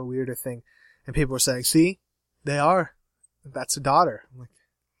was kind of a weirder thing. And people were saying, see, that's a daughter. I'm like,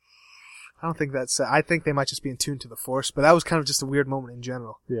 I don't think I think they might just be in tune to the Force, but that was kind of just a weird moment in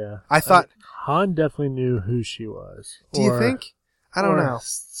general. Yeah. I thought... Han definitely knew who she was. Do you think? I don't know.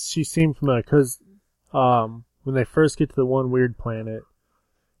 She seemed familiar, because when they first get to the one weird planet,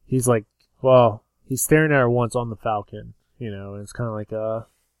 he's like, he's staring at her once on the Falcon, and it's kind of like,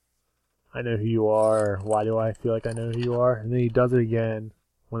 I know who you are, or why do I feel like I know who you are? And then he does it again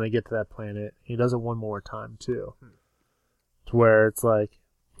when they get to that planet. He does it one more time, too. To where it's like,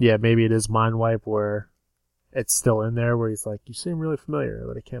 yeah, maybe it is Mind Wipe where it's still in there, where he's like, you seem really familiar,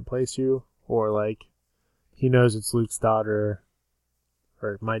 but I can't place you. Or like, he knows it's Luke's daughter,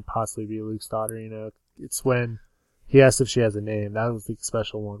 or it might possibly be Luke's daughter, It's when he asks if she has a name. That was the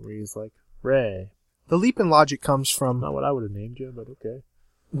special one where he's like, Rey. The leap in logic comes from... Not what I would have named you, but okay.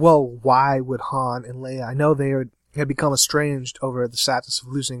 Well, why would Han and Leia... I know they had become estranged over the sadness of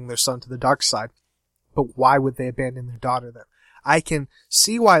losing their son to the dark side, but why would they abandon their daughter then? I can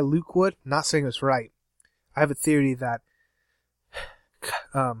see why Luke would. Not saying it's right. I have a theory that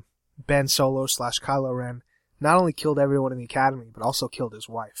Ben Solo / Kylo Ren not only killed everyone in the Academy, but also killed his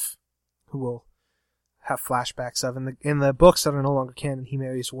wife, who will have flashbacks of. In the books that are no longer canon, he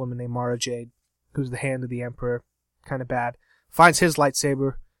marries a woman named Mara Jade, who's the hand of the Emperor, kind of bad. Finds his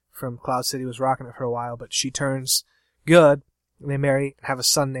lightsaber from Cloud City, was rocking it for a while, but she turns good, and they marry and have a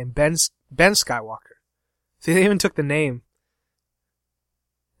son named Ben Skywalker. See, they even took the name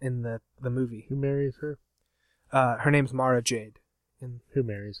in the movie. Who marries her? Her name's Mara Jade. Who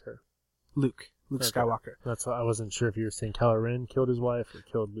marries her? Luke Skywalker. That's why I wasn't sure if you were saying Kylo Ren killed his wife or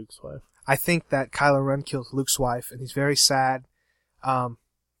killed Luke's wife. I think that Kylo Ren killed Luke's wife, and he's very sad,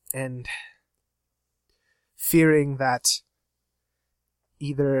 and fearing that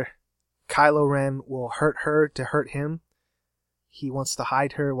either Kylo Ren will hurt her to hurt him. He wants to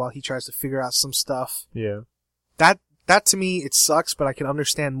hide her while he tries to figure out some stuff. Yeah. That to me, it sucks, but I can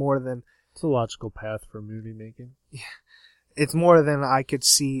understand more than... It's a logical path for movie making. Yeah. It's more than I could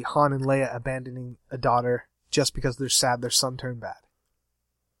see Han and Leia abandoning a daughter just because they're sad their son turned bad.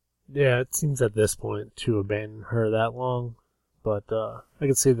 Yeah, it seems at this point to abandon her that long, but I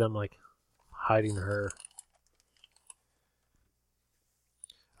could see them like hiding her.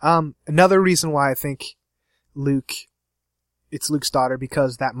 Another reason why I think it's Luke's daughter,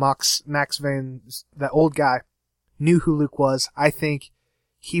 because that Max Van, that old guy, knew who Luke was. I think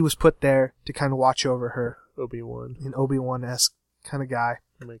he was put there to kind of watch over her. Obi-Wan. An Obi-Wan-esque kind of guy.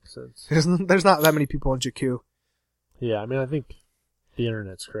 That makes sense. There's not that many people in Jakku. Yeah, I mean, I think the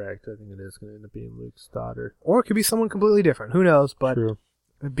internet's correct. I think it is going to end up being Luke's daughter. Or it could be someone completely different. Who knows? But True.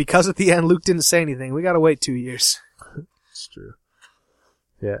 Because at the end Luke didn't say anything, we gotta wait 2 years. It's true.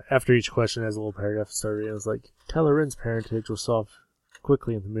 Yeah, after each question has a little paragraph story, it was like, Kylo Ren's parentage was solved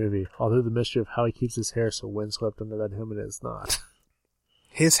quickly in the movie, although the mystery of how he keeps his hair so windswept under that helmet is not.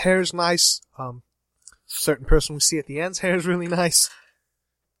 His hair's nice. Certain person we see at the end's hair is really nice.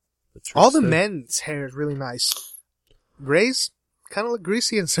 All the men's hair is really nice. Rey's kind of look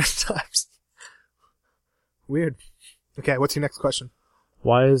greasy in certain times. Weird. Okay, what's your next question?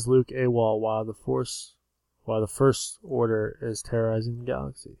 Why is Luke AWOL while the First Order is terrorizing the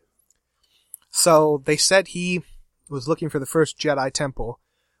galaxy? So, they said he was looking for the first Jedi Temple,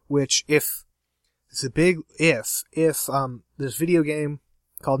 which it's a big if this video game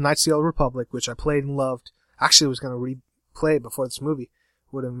called Knights of the Old Republic, which I played and loved, actually was going to replay it before this movie,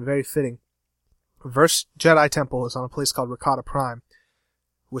 would have been very fitting. First Jedi Temple is on a place called Rakata Prime,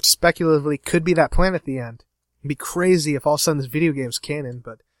 which speculatively could be that planet at the end. It'd be crazy if all of a sudden this video game's canon,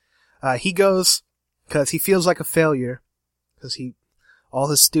 but he goes because he feels like a failure, because all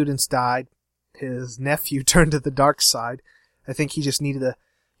his students died, his nephew turned to the dark side. I think he just needed to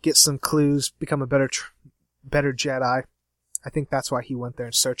get some clues, become a better Jedi. I think that's why he went there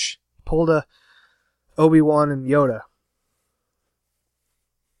and pulled a Obi-Wan and Yoda.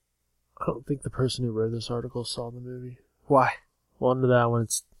 I don't think the person who wrote this article saw the movie. Why? Well, under that one,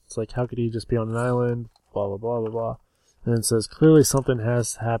 it's like, how could he just be on an island? Blah, blah, blah, blah, blah. And it says, clearly something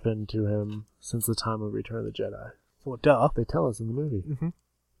has happened to him since the time of Return of the Jedi. Well, duh. They tell us in the movie. Mm-hmm.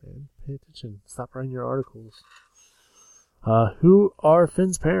 Man, pay attention. Stop writing your articles. Who are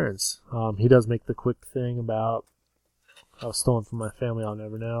Finn's parents? He does make the quick thing about, I was stolen from my family, I'll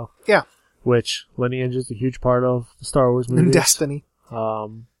never know. Yeah. Which, lineage is a huge part of the Star Wars movies. And Destiny.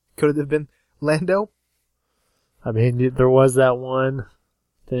 Could it have been Lando? I mean, there was that one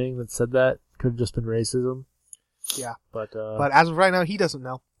thing that said that. Could have just been racism. Yeah. But as of right now, he doesn't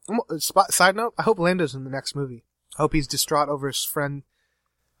know. Side note, I hope Lando's in the next movie. I hope he's distraught over his friend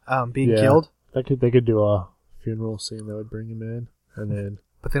being killed. they could do a funeral scene that would bring him in, and then.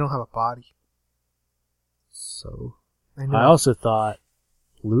 But they don't have a body. So. I also thought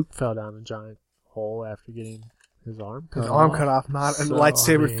Luke fell down a giant hole after getting his arm cut off. Not a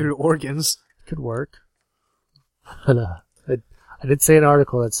lightsaber through organs. Could work. But I did see an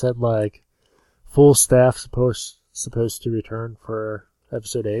article that said like full staff supposed to return for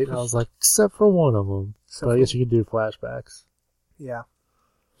episode 8. I was like, except for one of them. But I guess you could do flashbacks. Yeah.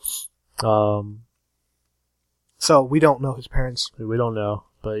 So we don't know his parents. We don't know.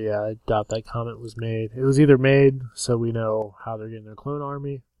 But yeah, I doubt that comment was made. It was either made so we know how they're getting their clone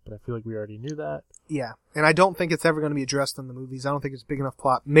army, but I feel like we already knew that. Yeah, and I don't think it's ever going to be addressed in the movies. I don't think it's a big enough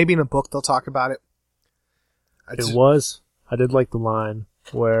plot. Maybe in a book they'll talk about it. I did like the line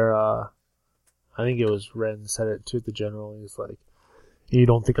where, I think it was Ren said it to the general. He was like, you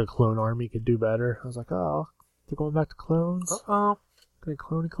don't think a clone army could do better? I was like, oh, they're going back to clones? Uh-oh. Gonna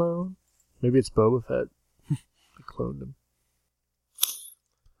clone a clone? Maybe it's Boba Fett. They cloned him.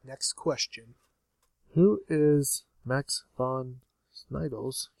 Next question. Who is Max von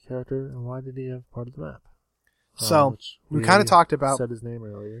Snydel's character, and why did he have part of the map? So, we kind of talked about... said his name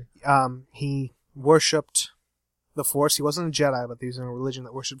earlier. He worshipped the Force. He wasn't a Jedi, but he was in a religion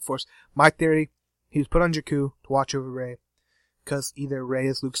that worshipped the Force. My theory, he was put on Jakku to watch over Rey, because either Rey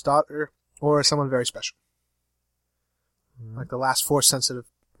is Luke's daughter, or someone very special. Like the last Force-sensitive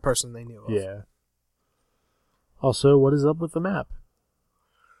person they knew of. Yeah. Also, what is up with the map?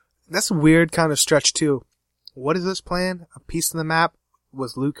 That's a weird kind of stretch, too. What is this plan? A piece of the map?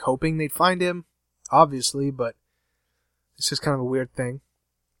 Was Luke hoping they'd find him? Obviously, but it's just kind of a weird thing.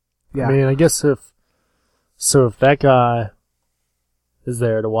 Yeah. I mean, I guess if that guy is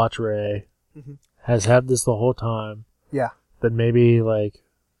there to watch Rey, has had this the whole time, yeah, then maybe, like,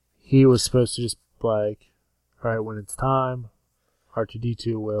 he was supposed to just, like, alright, when it's time,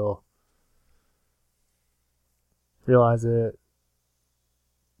 R2-D2 will realize it,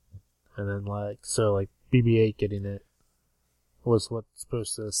 and then, like, so, like, BB-8 getting it was what's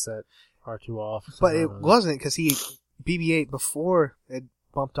supposed to set R2 off. But it wasn't, because BB-8, before it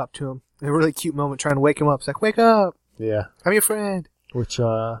bumped up to him, a really cute moment trying to wake him up. It's like, wake up! Yeah. I'm your friend! Which,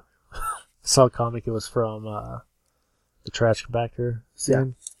 saw a comic, it was from, the trash compactor scene. Yeah.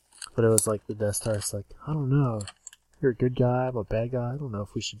 But it was like the Death Star. It's like, I don't know. You're a good guy, I'm a bad guy. I don't know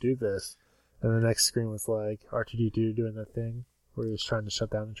if we should do this. And the next screen was like R2-D2 doing that thing where he was trying to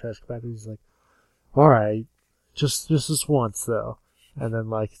shut down the trash compactor. He's like, alright, just this once though. And then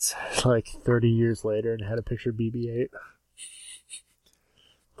like, it's like 30 years later and had a picture of BB-8.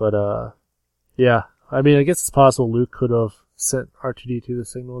 But, yeah. I mean, I guess it's possible Luke could have sent R2-D2 the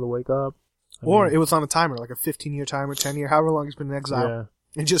signal to wake up. It was on a timer, like a 15-year timer, 10-year, however long he's been in exile.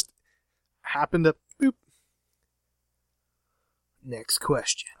 Yeah. It just happened to boop. Next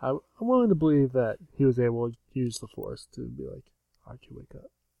question. I'm willing to believe that he was able to use the Force to be like, R2, wake up.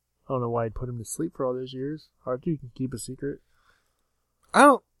 I don't know why he'd put him to sleep for all those years. R2 can keep a secret.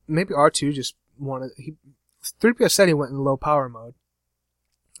 Maybe R2 just wanted... 3PO said he went in low power mode.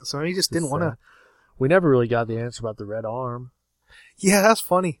 So he just didn't want to... We never really got the answer about the red arm. Yeah, that's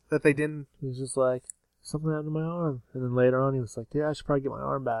funny that they didn't... He was just like, something happened to my arm. And then later on he was like, yeah, I should probably get my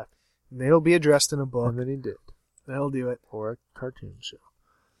arm back. They'll be addressed in a book. And then he did. They'll do it. Or a cartoon show.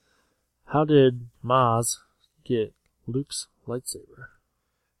 How did Maz get Luke's lightsaber?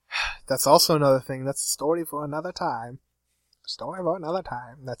 That's also another thing. That's a story for another time.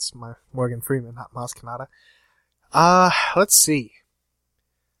 That's my Morgan Freeman, not Maz Kanata. Let's see.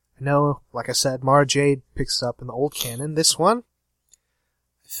 I know, like I said, Mara Jade picks up in the old canon. This one,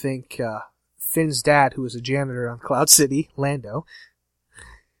 I think, Finn's dad, who was a janitor on Cloud City, Lando.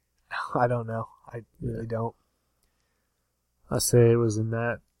 I don't know. I really don't. I say it was in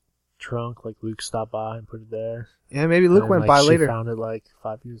that trunk, like Luke stopped by and put it there. Yeah, maybe Luke went by later. She found it like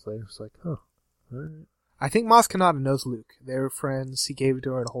 5 years later. It's like, oh, alright. I think Maz Kanata knows Luke. They were friends. He gave it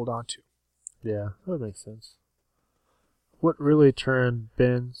to her to hold on to. Yeah, that would make sense. What really turned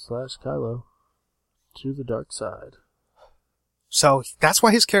Ben/Kylo to the dark side? So, that's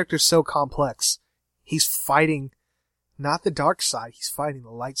why his character is so complex. He's fighting not the dark side, he's fighting the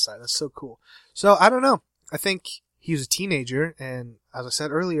light side. That's so cool. So, I don't know. I think he was a teenager, and as I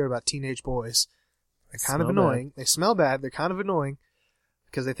said earlier about teenage boys, they're kind of annoying. Bad. They smell bad, they're kind of annoying,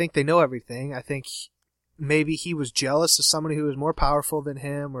 because they think they know everything. I think maybe he was jealous of somebody who was more powerful than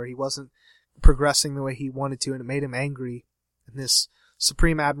him, or he wasn't progressing the way he wanted to, and it made him angry. And this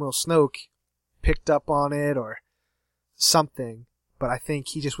Supreme Admiral Snoke picked up on it, or something. But I think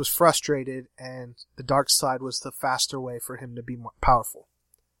he just was frustrated, and the dark side was the faster way for him to be more powerful.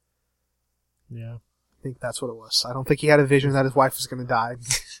 Yeah. I think that's what it was. I don't think he had a vision that his wife was going to die.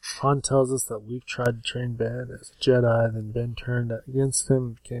 Han tells us that Luke tried to train Ben as a Jedi, then Ben turned against him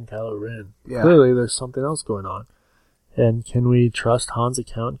and became Kylo Ren. Yeah. Clearly, there's something else going on. And can we trust Han's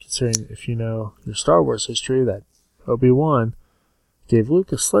account, considering if you know your Star Wars history, that Obi-Wan gave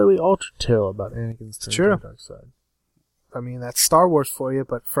Luke a slightly altered tale about Anakin's turn to the dark side? I mean, that's Star Wars for you,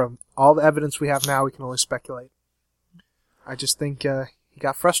 but from all the evidence we have now, we can only speculate. I just think he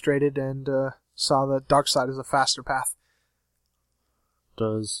got frustrated and saw the dark side as a faster path.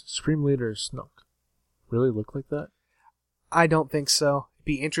 Does Supreme Leader Snoke really look like that? I don't think so. It'd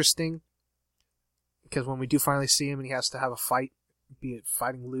be interesting, because when we do finally see him and he has to have a fight, be it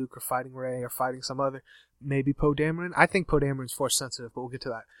fighting Luke or fighting Rey or fighting some other, maybe Poe Dameron. I think Poe Dameron's Force sensitive, but we'll get to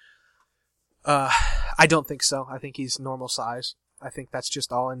that. I don't think so. I think he's normal size. I think that's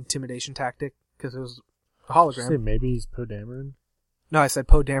just all intimidation tactic, because it was a hologram. Did you say maybe he's Poe Dameron? No, I said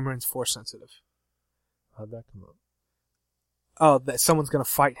Poe Dameron's Force sensitive. How'd that come up? Oh, that someone's gonna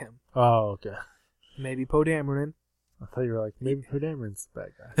fight him. Oh, okay. Maybe Poe Dameron. I thought you were like, maybe Poe Dameron's the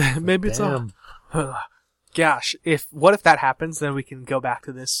bad guy. Maybe like, it's all... Gosh, what if that happens, then we can go back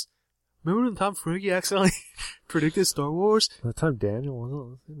to this. Remember when Tom Frankie accidentally predicted Star Wars? The time Daniel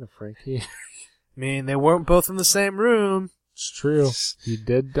wasn't listening to Frankie. I mean, they weren't both in the same room. It's true. He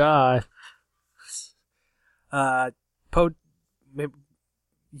did die. Maybe,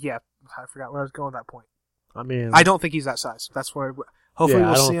 yeah, I forgot where I was going at that point. I mean, I don't think he's that size. That's where, hopefully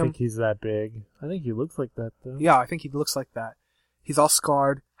we'll see him. I don't think he's that big. I think he looks like that, though. Yeah, I think he looks like that. He's all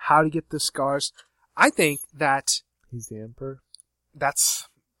scarred. How to get the scars? I think that he's the Emperor. That's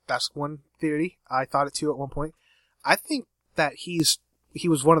one theory. I thought it too at one point. I think that he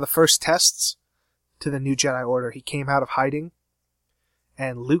was one of the first tests to the new Jedi Order. He came out of hiding,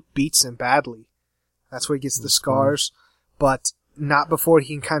 and Luke beats him badly. That's where he gets the scars, but not before he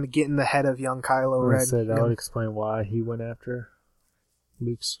can kind of get in the head of young Kylo Ren. That would explain why he went after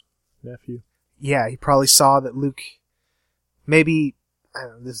Luke's nephew. Yeah, he probably saw that Luke, maybe, I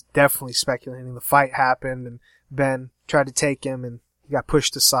don't know, this is definitely speculating, the fight happened, and Ben tried to take him, and he got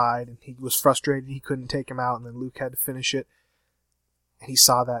pushed aside, and he was frustrated he couldn't take him out, and then Luke had to finish it. And he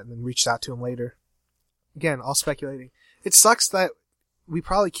saw that and then reached out to him later. Again, all speculating. It sucks that we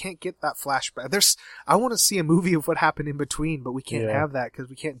probably can't get that flashback. I want to see a movie of what happened in between, but we can't have that because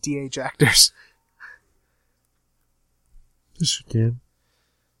we can't de-age actors. Yes, you can.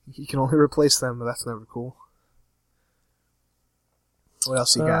 You can only replace them, but that's never cool. What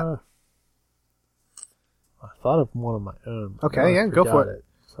else you got? I thought of one of my own. Okay, yeah, go for it.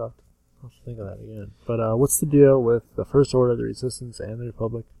 So I'll have to think of that again. But what's the deal with the First Order, the Resistance, and the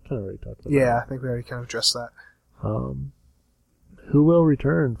Republic? Kind of already talked about that. Yeah, I think we already kind of addressed that. Who will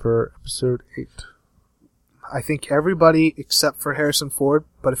return for Episode 8? I think everybody except for Harrison Ford,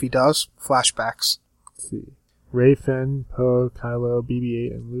 but if he does, flashbacks. Let's see. Rey, Finn, Poe, Kylo,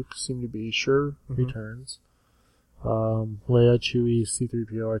 BB-8, and Luke seem to be sure returns. Leia, Chewie,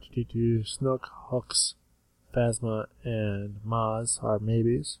 C-3PO, R2-D2, Snoke, Hux, Phasma, and Maz are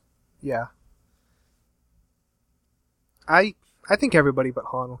maybes. Yeah. I think everybody but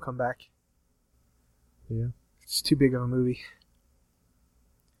Han will come back. Yeah. It's too big of a movie.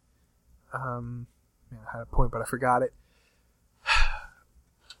 Man, I had a point, but I forgot it.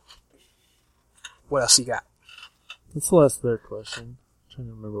 What else you got? That's the last third question. I'm trying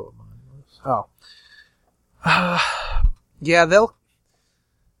to remember what mine was. Yeah,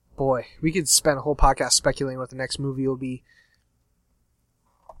 boy, we could spend a whole podcast speculating what the next movie will be.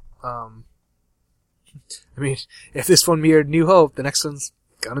 I mean, if this one mirrored New Hope, the next one's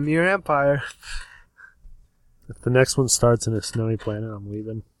gonna mirror Empire. If the next one starts in a snowy planet, I'm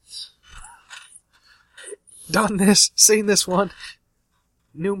leaving. Done this, seen this one.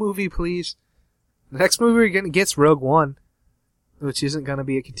 New movie, please. The next movie we're gonna get's Rogue One, which isn't gonna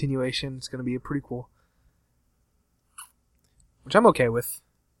be a continuation. It's gonna be a prequel, which I'm okay with.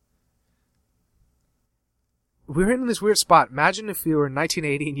 We're in this weird spot. Imagine if you were in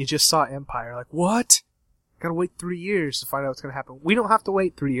 1980 and you just saw Empire. Like, what? Gotta wait 3 years to find out what's gonna happen. We don't have to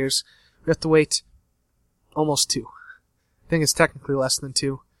wait 3 years. We have to wait almost 2. I think it's technically less than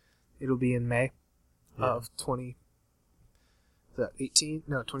 2. It'll be in May of 2017.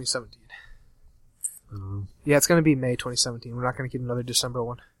 Yeah, it's gonna be May 2017. We're not gonna get another December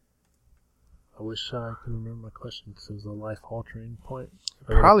one. I wish I could remember my question because it was a life-altering point.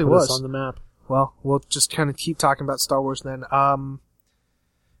 Probably was. On the map. Well, we'll just kind of keep talking about Star Wars then. I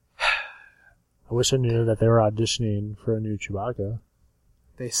wish I knew that they were auditioning for a new Chewbacca.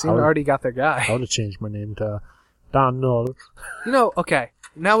 They seem to already got their guy. I would have changed my name to Donald. Okay.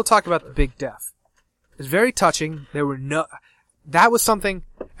 Now we'll talk about the big death. It's very touching. That was something,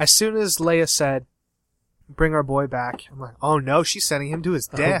 as soon as Leia said, bring our boy back, I'm like, oh no, she's sending him to his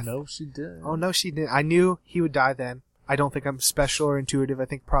death. Oh no, she did. Oh no, she didn't. I knew he would die then. I don't think I'm special or intuitive. I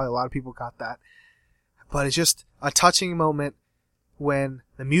think probably a lot of people got that. But it's just a touching moment when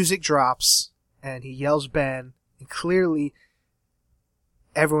the music drops and he yells Ben, and clearly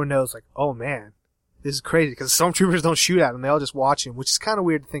everyone knows, like, oh man, this is crazy, because stormtroopers don't shoot at him. They all just watch him, which is kind of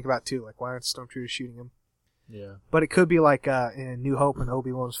weird to think about too. Like, why aren't stormtroopers shooting him? Yeah. But it could be like in New Hope when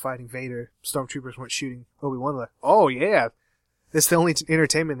Obi-Wan was fighting Vader, stormtroopers weren't shooting Obi-Wan. Like, oh yeah, this is the only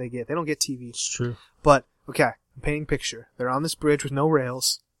entertainment they get. They don't get TV. It's true. But, okay, I'm painting a picture. They're on this bridge with no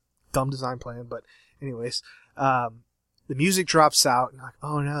rails. Dumb design plan, but anyways. The music drops out, and you're like,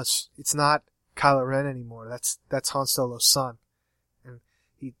 oh no, it's not Kylo Ren anymore. That's Han Solo's son. And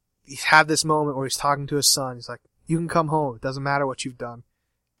he had this moment where he's talking to his son. He's like, you can come home. It doesn't matter what you've done.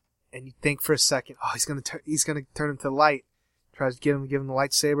 And you think for a second, oh, he's gonna turn him to light. Tries to give him the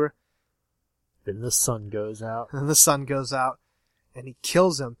lightsaber. Then the sun goes out. And the sun goes out, and he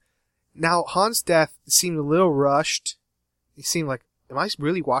kills him. Now, Han's death seemed a little rushed. He seemed like, am I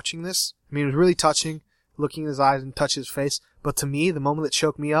really watching this? I mean, it was really touching, looking in his eyes and touch his face. But to me, the moment that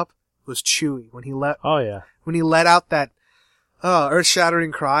choked me up was Chewie. When he let out that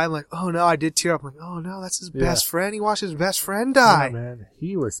earth-shattering cry. I'm like, oh no, I did tear up. I'm like, oh no, that's his best friend. He watched his best friend die. Oh, man,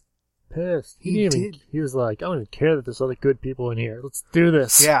 he was pissed. He was like, I don't even care that there's other good people in here. Let's do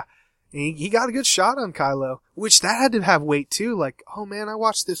this. Yeah. He got a good shot on Kylo, which that had to have weight too. Like, oh man, I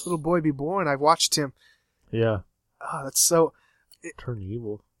watched this little boy be born. I watched him. Yeah. Oh, that's so... Turn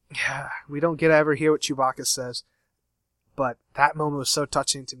evil. Yeah, we don't get to ever hear what Chewbacca says. But that moment was so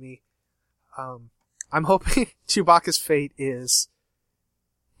touching to me. I'm hoping Chewbacca's fate is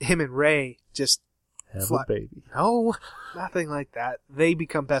him and Rey just... Have a baby. No, nothing like that. They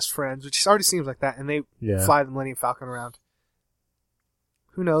become best friends, which already seems like that, and they fly the Millennium Falcon around.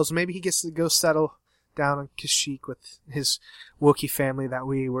 Who knows? Maybe he gets to go settle down on Kashyyyk with his Wookiee family that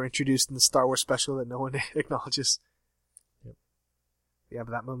we were introduced in the Star Wars special that no one acknowledges. Yep. Yeah,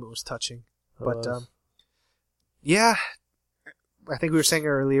 but that moment was touching. Yeah, I think we were saying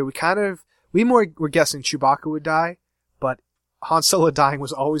earlier, we were guessing Chewbacca would die, but Han Solo dying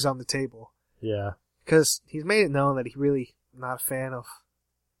was always on the table. Yeah. Because he's made it known that he's really not a fan of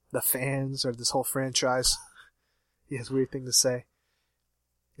the fans or this whole franchise. He has a weird thing to say.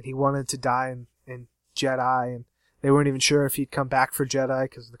 And he wanted to die in Jedi, and they weren't even sure if he'd come back for Jedi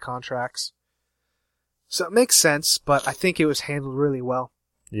because of the contracts. So it makes sense, but I think it was handled really well.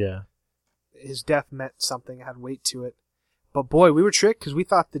 Yeah. His death meant something, it had weight to it. But boy, we were tricked because we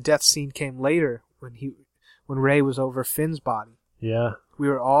thought the death scene came later when Rey was over Finn's body. Yeah. We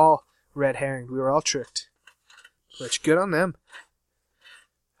were all red herringed. We were all tricked. Which, good on them.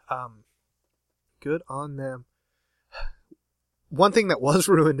 Good on them. One thing that was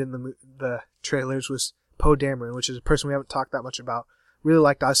ruined in the trailers was Poe Dameron, which is a person we haven't talked that much about. Really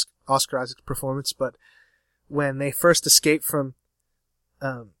liked Oscar Isaac's performance, but when they first escaped from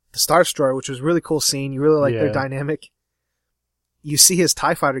the Star Destroyer, which was a really cool scene, you really like their dynamic. You see his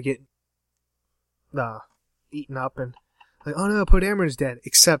TIE fighter get eaten up, and like, oh no, Poe Dameron's dead.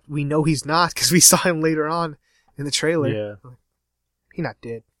 Except we know he's not because we saw him later on in the trailer. Yeah, he's not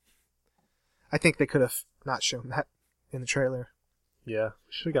dead. I think they could have not shown that in the trailer. Yeah, we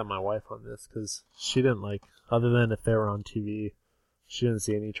should have got my wife on this because she didn't like, other than if they were on TV, she didn't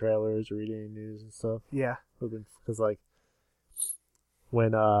see any trailers or read any news and stuff. Yeah, because like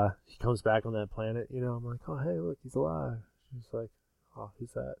when he comes back on that planet, I'm like, oh hey, look, he's alive. She's like, oh,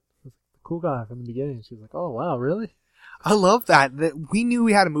 who's that? It's the cool guy from the beginning. She's like, oh wow, really? I love that we knew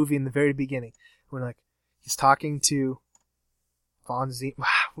we had a movie in the very beginning. We're like, he's talking to Von Zemo. Wow,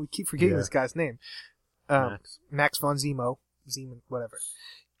 we keep forgetting this guy's name. Max von Zemo, whatever.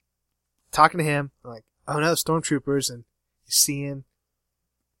 Talking to him, like, oh no, stormtroopers, and you're seeing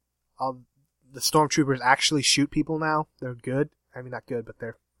all the stormtroopers actually shoot people now. They're good. I mean, not good, but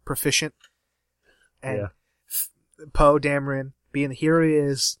they're proficient. And Poe Dameron, being the hero he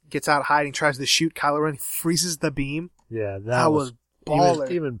is, gets out of hiding, tries to shoot Kylo Ren, freezes the beam. Yeah, that was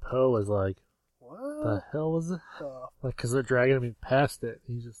baller. Even Poe was like, what the hell was it? Like, because they're dragging him past it.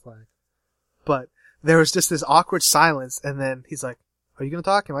 He's just like... But there was just this awkward silence, and then he's like, are you going to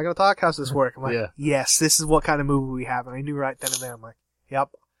talk? Am I going to talk? How's this work? I'm like, yes, this is what kind of movie we have. And I knew right then and there. I'm like, yep.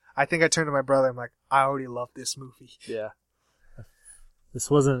 I think I turned to my brother. I'm like, I already love this movie. Yeah. This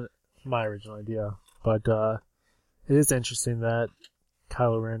wasn't my original idea, but it is interesting that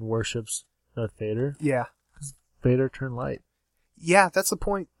Kylo Ren worships Darth Vader. Yeah. Vader turned light. Yeah, that's the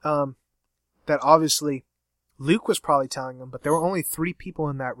point. That obviously Luke was probably telling him, but there were only 3 people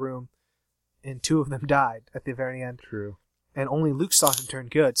in that room, and 2 of them died at the very end. True. And only Luke saw him turn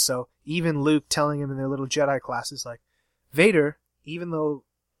good. So even Luke telling him in their little Jedi classes, like, Vader, even though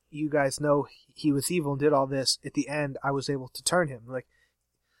you guys know he was evil and did all this, at the end I was able to turn him. Like,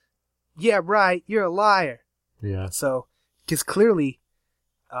 yeah, right, you're a liar. Yeah. So, because clearly,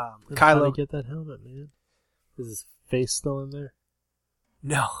 How did Kylo... he get that helmet, man? Is his face still in there?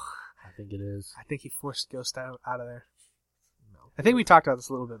 No. I think it is. I think he forced Ghost out of there. No. I think we talked about this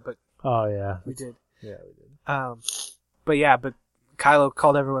a little bit, but Oh, yeah. we did. Yeah, we did. But Kylo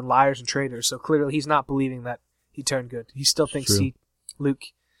called everyone liars and traitors, so clearly he's not believing that he turned good. He still thinks Luke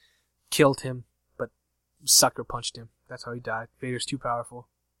killed him, but sucker punched him. That's how he died. Vader's too powerful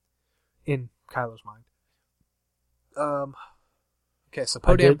in Kylo's mind. Okay, so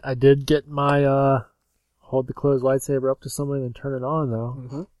I did get my hold the closed lightsaber up to somebody and turn it on though.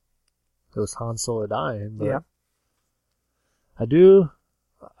 Mm-hmm. It was Han Solo dying, but yeah.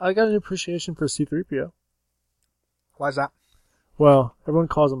 I got an appreciation for C-3PO. Why is that? Well, everyone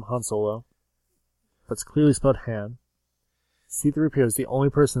calls him Han Solo, but it's clearly spelled Han. C-3PO is the only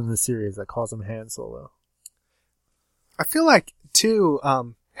person in the series that calls him Han Solo. I feel like, too,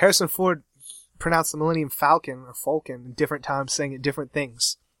 Harrison Ford pronounced the Millennium Falcon or Falcon in different times, saying it different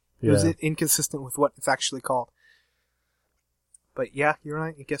things. It was inconsistent with what it's actually called. But yeah, you're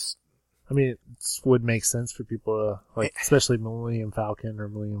right. I guess. I mean, it would make sense for people to, like, especially Millennium Falcon or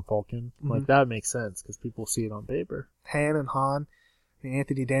Millennium Falcon. Mm-hmm. Like, that makes sense because people see it on paper. Han and Han. I mean,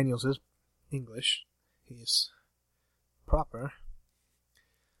 Anthony Daniels is English. He's proper.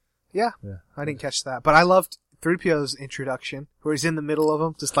 Yeah, I didn't catch that. But I loved 3PO's introduction, where he's in the middle of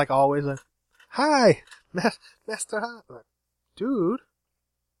them, just like always, like, hi, Master Han. Like, dude,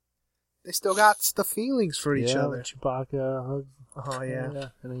 they still got the feelings for each other. Chewbacca hugs. Oh, yeah.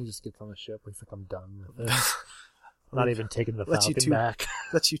 And then he just gets on the ship. He's like, I'm done with this. I'm not even taking the Falcon back.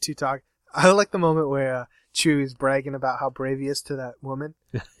 Let you two talk. I like the moment where Chewie's bragging about how brave he is to that woman.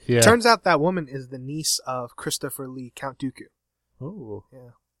 Yeah. Turns out that woman is the niece of Christopher Lee, Count Dooku. Oh.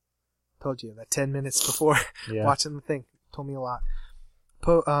 Yeah. Told you that 10 minutes before watching the thing. Told me a lot.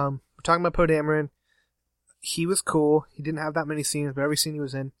 We're talking about Poe Dameron. He was cool. He didn't have that many scenes, but every scene he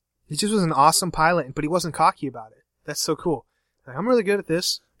was in, he just was an awesome pilot, but he wasn't cocky about it. That's so cool. Like, I'm really good at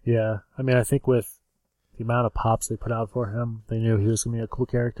this. Yeah. I mean, I think with the amount of pops they put out for him, they knew he was going to be a cool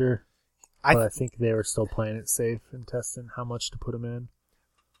character. But I think they were still playing it safe and testing how much to put him in.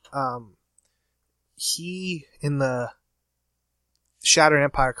 He, in the Shattered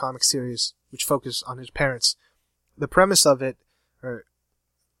Empire comic series, which focused on his parents, the premise of it, or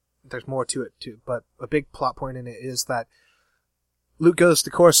there's more to it too, but a big plot point in it is that Luke goes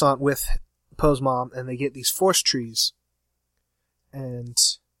to Coruscant with Poe's mom, and they get these force trees, and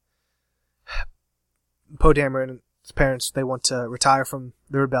Poe Dameron's parents, they want to retire from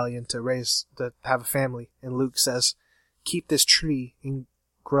the rebellion to have a family, and Luke says, keep this tree and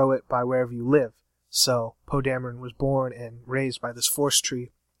grow it by wherever you live. So Poe Dameron was born and raised by this force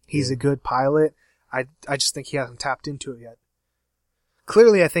tree. He's a good pilot. I just think he hasn't tapped into it yet.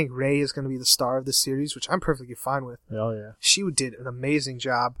 Clearly, I think Rey is going to be the star of this series, which I'm perfectly fine with. Oh, yeah. She did an amazing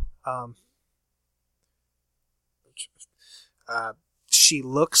job. She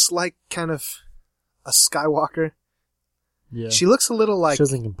looks like kind of a Skywalker. Yeah. She looks a little like... She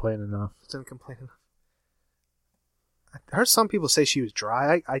doesn't complain enough. Doesn't complain enough. I heard some people say she was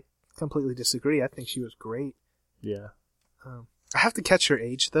dry. I completely disagree. I think she was great. Yeah. I have to catch her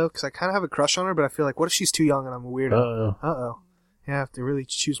age, though, because I kind of have a crush on her, but I feel like, what if she's too young and I'm a weirdo? Uh-oh. Uh-oh. Yeah, I have to really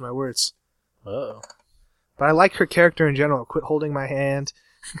choose my words. Uh-oh. But I like her character in general. Quit holding my hand.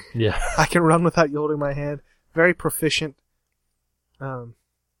 Yeah. I can run without you holding my hand. Very proficient. Yeah,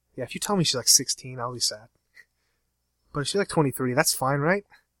 if you tell me she's like 16, I'll be sad. But if she's like 23, that's fine, right?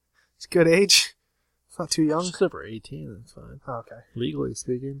 It's a good age. It's not too young. She's over 18, that's fine. Oh, okay. Legally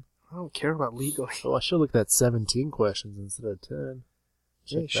speaking. I don't care about legally. Oh, I should look at 17 questions instead of 10.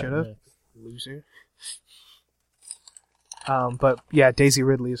 Yeah, you should have. Loser. But yeah, Daisy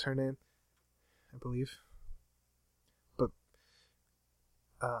Ridley is her name, I believe. But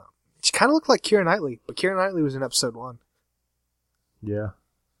she kind of looked like Keira Knightley, but Keira Knightley was in episode 1. Yeah.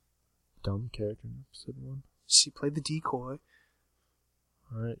 Dumb character in episode 1. She played the decoy.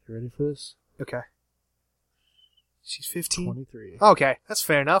 Alright, you ready for this? Okay. She's 15? 23. Okay, that's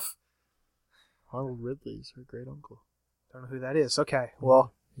fair enough. Arnold Ridley's her great uncle. Don't know who that is. Okay,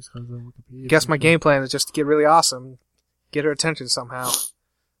 well, He's on Wikipedia. guess my game plan is just to get really awesome. Get her attention somehow. I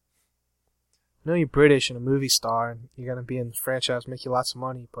know you're British and a movie star, and you're going to be in the franchise, make you lots of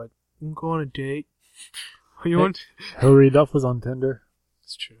money, but you can go on a date. You want? Hilary Duff was on Tinder.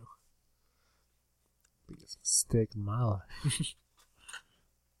 It's true. Stick my life.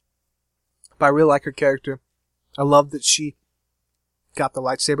 But I really like her character. I love that she got the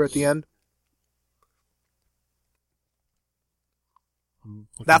lightsaber at the end.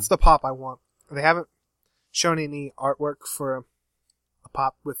 That's the pop I want. They haven't shown any artwork for a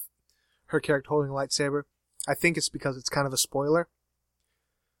pop with her character holding a lightsaber. I think it's because it's kind of a spoiler.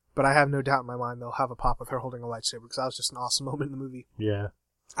 But I have no doubt in my mind they'll have a pop with her holding a lightsaber because that was just an awesome moment in the movie. Yeah.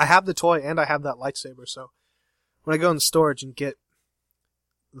 I have the toy and I have that lightsaber, so when I go in the storage and get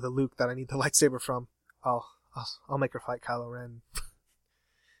the Luke that I need the lightsaber from, I'll make her fight Kylo Ren.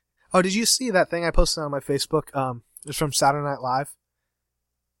 Oh, did you see that thing I posted on my Facebook? It's from Saturday Night Live.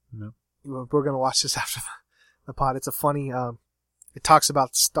 No. We're gonna watch this after the pod. It's a funny. It talks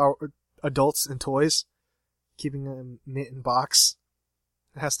about adults and toys, keeping them knit in box.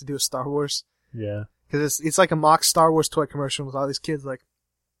 It has to do with Star Wars. Yeah. Because it's like a mock Star Wars toy commercial with all these kids like,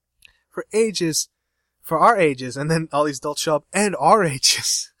 for our ages, and then all these adults show up, and our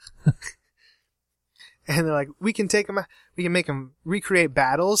ages. And they're like, we can make them recreate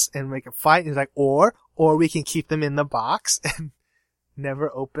battles and make them fight. And he's like, or we can keep them in the box and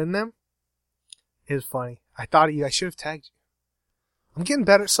never open them. It was funny. I thought of you. I should have tagged you. I'm getting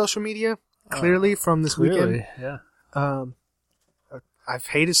better at social media, clearly, from this weekend. Yeah. I've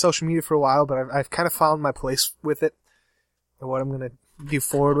hated social media for a while, but I've kind of found my place with it and what I'm going to do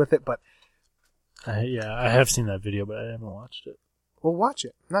forward with it. But I have seen that video, but I haven't watched it. Well, watch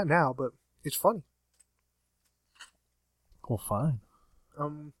it. Not now, but it's funny. Well, fine.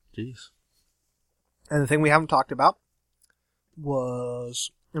 Jeez. And the thing we haven't talked about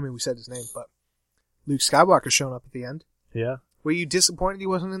was, we said his name, but Luke Skywalker showing up at the end. Yeah. Were you disappointed he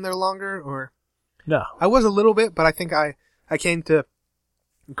wasn't in there longer, or? No. I was a little bit, but I think I came to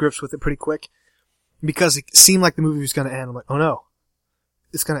grips with it pretty quick because it seemed like the movie was going to end. I'm like, oh no,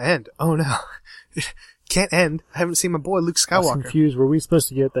 it's going to end. Oh no, it can't end. I haven't seen my boy Luke Skywalker. I was confused. Were we supposed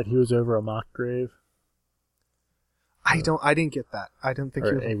to get that he was over a mock grave? I didn't get that. I didn't think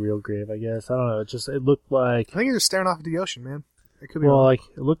or he was a real grave. I guess I don't know. It looked like. I think he was staring off into the ocean, man. It could be. Well, wrong.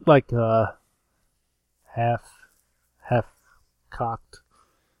 it looked like half cocked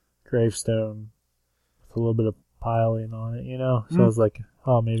gravestone with a little bit of piling on it, So I was like,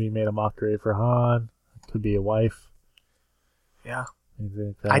 oh, maybe he made a mock grave for Han. It could be a wife. Yeah. Anything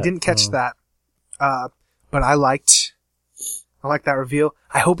like that. I didn't catch that. But I liked that reveal.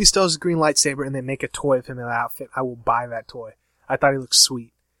 I hope he still has a green lightsaber and they make a toy of him in that outfit. I will buy that toy. I thought he looked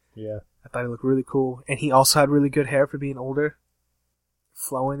sweet. Yeah. I thought he looked really cool. And he also had really good hair for being older.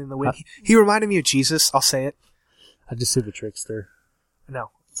 Flowing in the wind. He reminded me of Jesus. I'll say it. I just see the trickster.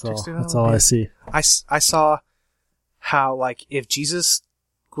 No. That's all I see. I saw how, like, if Jesus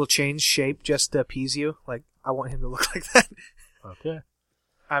will change shape just to appease you, like, I want him to look like that. Okay.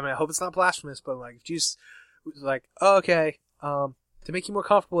 I hope it's not blasphemous, but, like, if Jesus was like, oh, okay, to make you more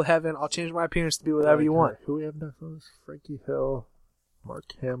comfortable with heaven, I'll change my appearance to be whatever you want. Who we have next on this? Frankie Hill, Mark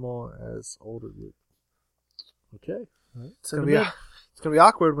Hamill as older Luke. Okay. All right. It's gonna be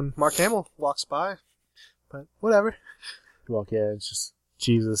awkward when Mark Hamill walks by, but whatever. Well, yeah, it's just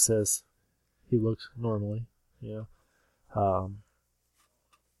Jesus says he looks normally, You're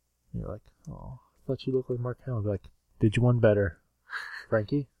like, oh, I thought you looked like Mark Hamill. Like, did you one better,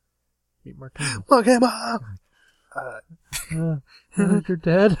 Frankie? Meet Mark Hamill. Mark Hamill. You're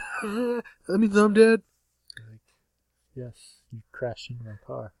dead. That means I'm dead. Like, yes, you crashed into my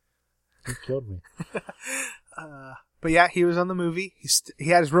car. You killed me. But yeah, he was on the movie. He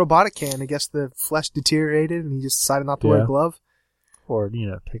had his robotic hand. I guess the flesh deteriorated and he just decided not to wear a glove. Or,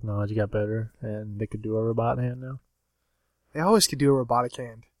 technology got better and they could do a robot hand now. They always could do a robotic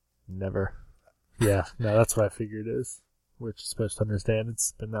hand. Never. Yeah, no, that's what I figured it is. We're just supposed to understand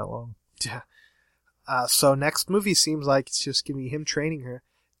it's been that long. Yeah. So next movie seems like it's just going to be him training her.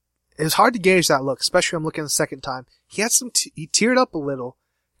 It was hard to gauge that look, especially I'm looking the second time. He had he teared up a little.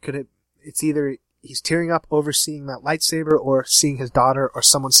 It's either he's tearing up over seeing that lightsaber or seeing his daughter or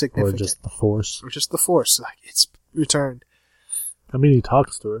someone significant. Or just the Force. Or just the Force. Like, it's returned. I mean, he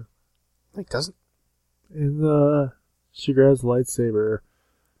talks to her. He doesn't. And she grabs the lightsaber.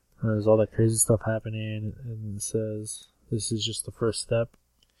 There's all that crazy stuff happening and says, this is just the first step.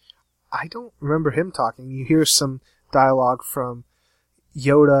 I don't remember him talking. You hear some dialogue from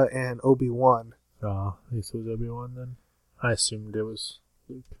Yoda and Obi-Wan. Oh, at least it was Obi-Wan then. I assumed it was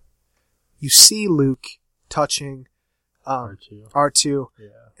Luke. You see Luke touching R2. Yeah.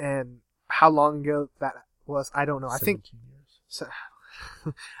 And how long ago that was, I don't know. 17 years.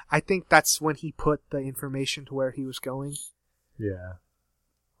 I think that's when he put the information to where he was going. Yeah.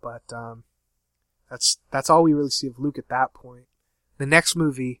 But that's all we really see of Luke at that point. The next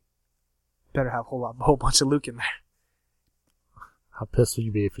movie, better have a whole bunch of Luke in there. How pissed would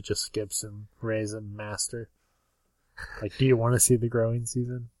you be if it just skips and Rey's a master? Like, do you want to see the growing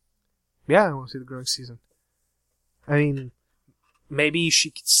season? Yeah, I want to see the growing season. I mean, maybe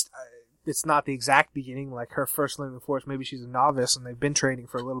it's not the exact beginning, like her first learning the Force. Maybe she's a novice and they've been training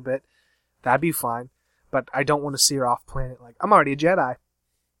for a little bit. That'd be fine. But I don't want to see her off planet. Like, I'm already a Jedi.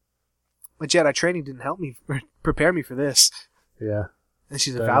 My Jedi training didn't help me prepare me for this. Yeah. And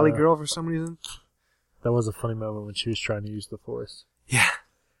she's a Valley girl for some reason. That was a funny moment when she was trying to use the Force. Yeah.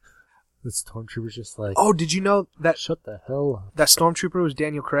 The stormtrooper's just like, oh, did you know that shut the hell up. That stormtrooper was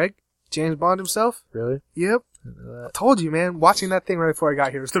Daniel Craig? James Bond himself? Really? Yep. I told you, man. Watching that thing right before I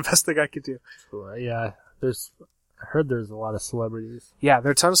got here was the best thing I could do. Yeah. I heard there's a lot of celebrities. Yeah, there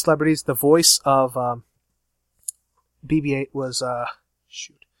are a ton of celebrities. The voice of BB-8 was,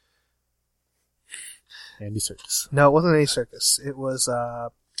 Andy Serkis. No, it wasn't Andy Serkis. It was,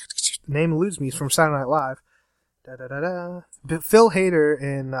 the name eludes me. It's from Saturday Night Live. Phil Hader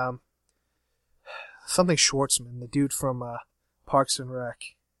and, something Schwartzman, the dude from, Parks and Rec.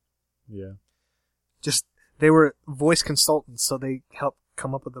 Yeah. They were voice consultants, so they helped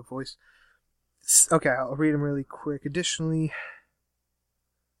come up with the voice. Okay, I'll read them really quick. Additionally,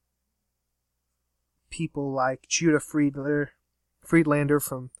 people like Judah Friedlander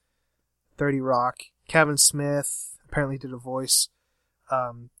from 30 Rock, Kevin Smith apparently did a voice,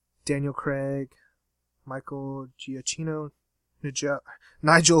 Daniel Craig, Michael Giacchino,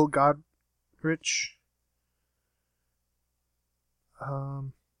 Nigel Godrich.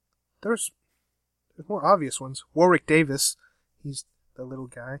 There's more obvious ones. Warwick Davis, he's the little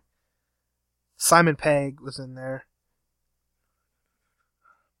guy. Simon Pegg was in there.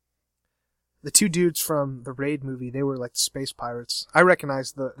 The two dudes from the Raid movie, they were like space pirates. I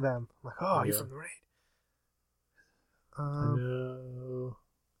recognized them. I'm like, oh, you're from the Raid. I know.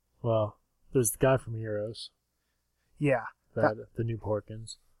 Well, there's the guy from Heroes. Yeah. The new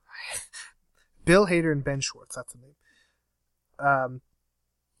Porkins. Bill Hader and Ben Schwartz, that's the name.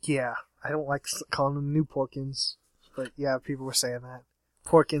 Yeah, I don't like calling them new Porkins, but yeah, people were saying that.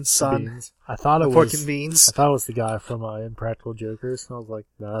 Porkins' son. Beans. I thought it was Porkin Beans. I thought it was the guy from Impractical Jokers. I was like,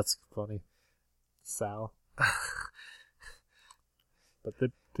 no, that's funny. Sal. But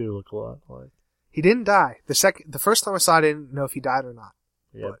they do look a lot like. He didn't die. The first time I saw it, I didn't know if he died or not.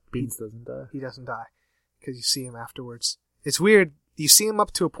 Yeah, but Beans doesn't die. He doesn't die because you see him afterwards. It's weird. You see him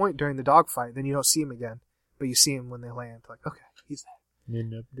up to a point during the dogfight, then you don't see him again, but you see him when they land. Like, okay, he's there.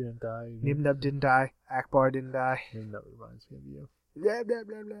 Nib Nub didn't die. Nib Nub didn't die. Akbar didn't die. Nib Nub reminds me of you. Blah, blah,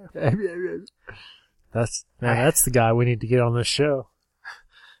 blah, blah. That's the guy we need to get on this show.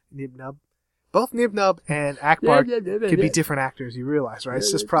 Nib Nub. Both Nib Nub and Akbar could be different actors, you realize, right?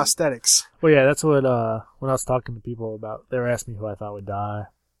 It's just prosthetics. Well, yeah, that's what, when I was talking to people about, they were asking me who I thought would die.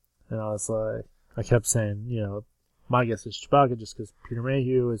 And I was like, I kept saying, my guess is Chewbacca just because Peter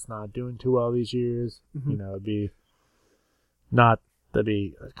Mayhew is not doing too well these years. Mm-hmm. That'd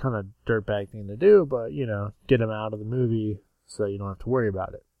be a kind of dirtbag thing to do, but, get him out of the movie so you don't have to worry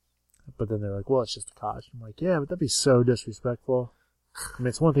about it. But then they're like, well, it's just a costume. I'm like, yeah, but that'd be so disrespectful. I mean,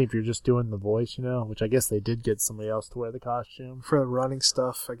 it's one thing if you're just doing the voice, which I guess they did get somebody else to wear the costume. For the running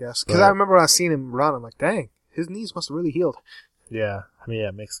stuff, I guess. Because I remember when I seen him run, I'm like, dang, his knees must have really healed. Yeah. I mean, yeah,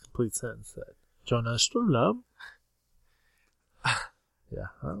 it makes complete sense that Jonah Sturlam. Yeah.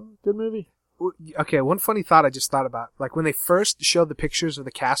 Good movie. Okay, one funny thought I just thought about. Like, when they first showed the pictures of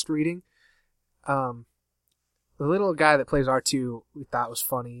the cast reading, the little guy that plays R2, we thought was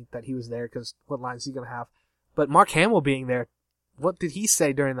funny that he was there because what lines is he going to have? But Mark Hamill being there, what did he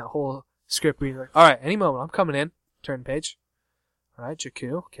say during that whole script reading? Like, all right, any moment, I'm coming in. Turn page. All right,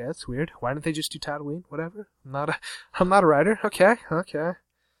 Jakku. Okay, that's weird. Why didn't they just do Tatooine? Whatever. I'm not a writer. Okay.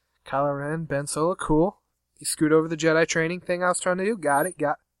 Kylo Ren, Ben Solo, cool. He screwed over the Jedi training thing I was trying to do. Got it.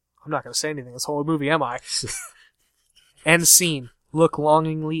 I'm not going to say anything this whole movie, am I? End scene. Look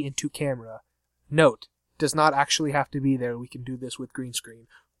longingly into camera. Note. Does not actually have to be there. We can do this with green screen.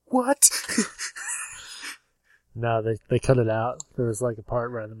 What? No, they cut it out. There was like a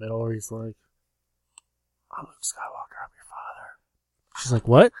part right in the middle where he's like, I'm Luke Skywalker, I'm your father. She's like,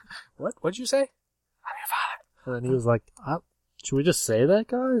 what? What? What'd you say? I'm your father. And then he was like, should we just say that,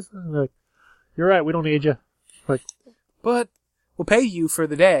 guys? And like, you're right, we don't need you. Like, but we'll pay you for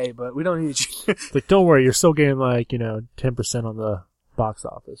the day, but we don't need you. Like, don't worry, you're still getting like, 10% on the box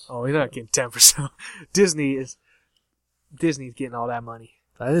office. Oh, you're not getting 10%. Disney's getting all that money.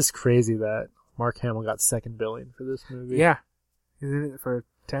 That is crazy that Mark Hamill got second billing for this movie. Yeah. He did it for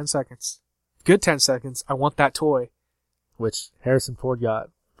 10 seconds. Good 10 seconds. I want that toy. Which Harrison Ford got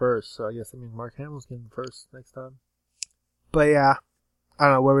first, so I guess Mark Hamill's getting first next time. But yeah, I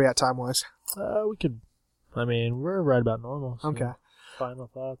don't know where we at time wise. We could. I mean, we're right about normal. So Okay.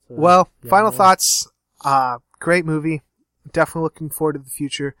 Final thoughts? Well, final thoughts. Great movie. Definitely looking forward to the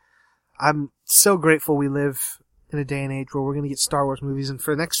future. I'm so grateful we live in a day and age where we're going to get Star Wars movies, and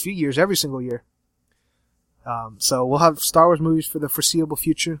for the next few years, every single year. So we'll have Star Wars movies for the foreseeable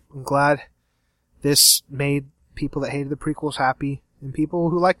future. I'm glad this made people that hated the prequels happy, and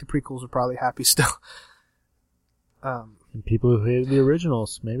people who like the prequels are probably happy still. And people who hated the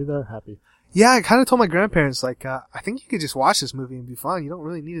originals, maybe they're happy. Yeah, I kind of told my grandparents, like, I think you could just watch this movie and be fine. You don't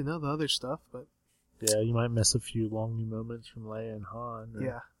really need to know the other stuff, but... Yeah, you might miss a few long moments from Leia and Han.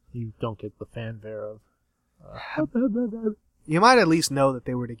 Yeah. You don't get the fanfare of... You might at least know that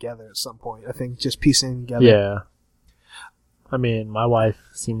they were together at some point, I think, just piecing together. Yeah. I mean, my wife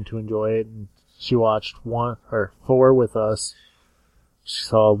seemed to enjoy it, and she watched 4 with us. She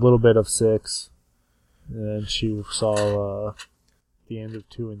saw a little bit of 6, and she saw the end of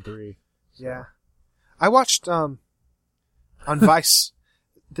 2 and 3. So. Yeah. I watched, on Vice,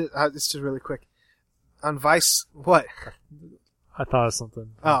 this is really quick. On Vice, what? I thought of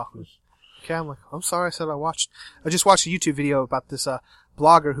something. Oh. Okay, I'm like, I'm sorry I said I just watched a YouTube video about this,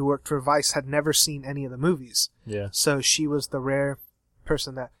 blogger who worked for Vice had never seen any of the movies. Yeah. So she was the rare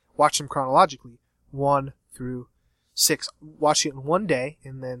person that watched them chronologically, 1 through 6. Watched it in one day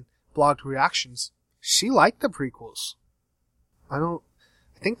and then blogged reactions. She liked the prequels. I don't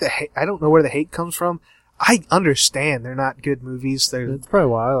know where the hate comes from. I understand they're not good movies. That's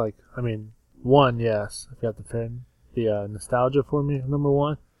probably why I mean, 1, yes. I've got the nostalgia for me, number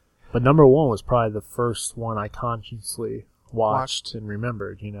 1. But number 1 was probably the first one I consciously watched and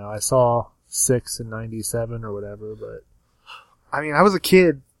remembered. You know, I saw 6 in 97 or whatever, but... I mean, I was a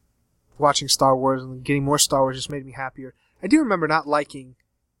kid watching Star Wars, and getting more Star Wars just made me happier. I do remember not liking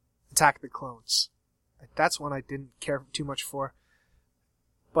Attack of the Clones. That's one I didn't care too much for.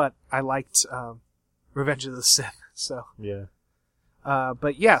 But I liked Revenge of the Sith, so... Yeah.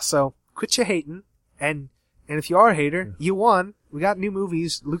 But yeah, so quit your hating, and if you are a hater, you won. We got new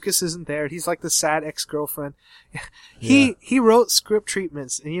movies. Lucas isn't there. He's like the sad ex-girlfriend. He wrote script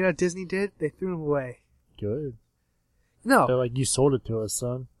treatments, and you know what Disney did? They threw them away. Good. No. They're like, you sold it to us,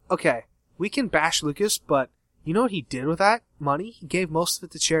 son. Okay, we can bash Lucas, but you know what he did with that money? He gave most of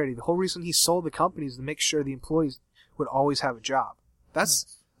it to charity. The whole reason he sold the company is to make sure the employees would always have a job.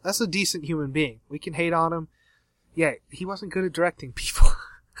 That's a decent human being. We can hate on him. Yeah, he wasn't good at directing people.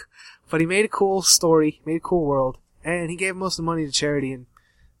 But he made a cool story, made a cool world, and he gave most of the money to charity and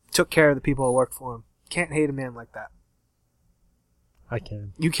took care of the people that worked for him. Can't hate a man like that. I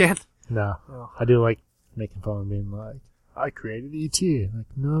can. You can't? No. Oh. I do like making fun of being like, I created E.T. Like,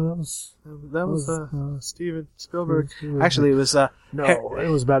 no, that was Steven Spielberg. Spielberg. Actually, it was no, it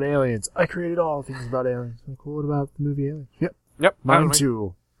was about aliens. I created all things about aliens. Like, well, what about the movie Alien? Yep. Mine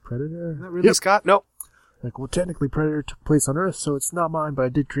too. Predator? Is that Ridley Scott? Nope. Like, well, technically Predator took place on Earth, so it's not mine, but I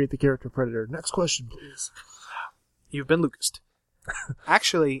did create the character Predator. Next question, please. You've been Lucased.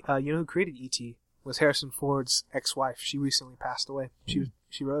 Actually, you know who created E.T. was Harrison Ford's ex-wife. She recently passed away.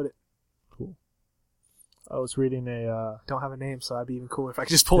 She wrote it. Cool. I was reading don't have a name, so that'd be even cooler if I could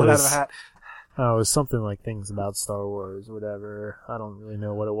just pull it out of a hat. Oh, it was something like things about Star Wars or whatever. I don't really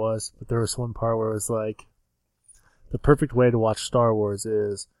know what it was, but there was one part where it was like, the perfect way to watch Star Wars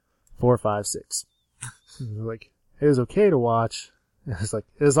is 4, 5, 6. Like, it was okay to watch. It was like,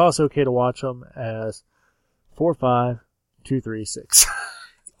 it was also okay to watch them as 4, 5, 2, 3, 6.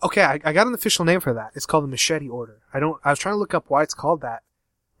 Okay, I got an official name for that. It's called the Machete Order. I was trying to look up why it's called that,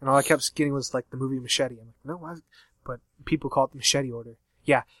 and all I kept getting was like the movie Machete. I'm like, no, why? But people call it the Machete Order.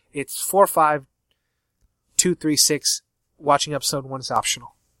 Yeah, it's 4, 5, 2, 3, 6. Watching episode 1 is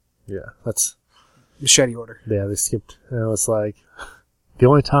optional. Yeah, that's Machete Order. Yeah, they skipped. And it was like, the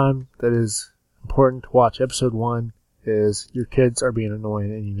only time that is important to watch episode 1 is your kids are being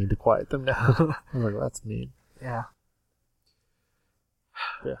annoying and you need to quiet them down. I'm like, that's mean. Yeah.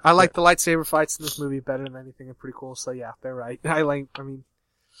 Yeah. I like the lightsaber fights in this movie better than anything in prequels, so yeah, they're right. I like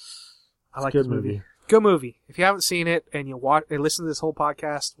this movie. Good movie. If you haven't seen it and you listen to this whole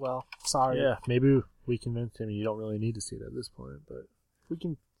podcast, well, sorry. Yeah, maybe we convinced him you don't really need to see it at this point, but we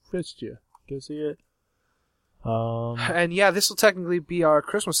can fist you. Go see it. And yeah, this will technically be our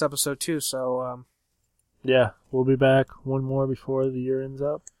Christmas episode too, so yeah, we'll be back one more before the year ends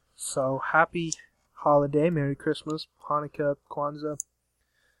up. So happy holiday, Merry Christmas, Hanukkah, Kwanzaa.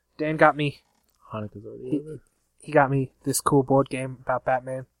 Dan got me. Hanukkah's already over. He got me this cool board game about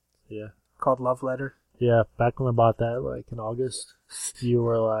Batman. Yeah. Called Love Letter. Yeah, back when I bought that, like in August, you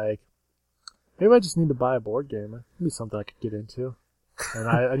were like, maybe I just need to buy a board game. It'd be something I could get into. And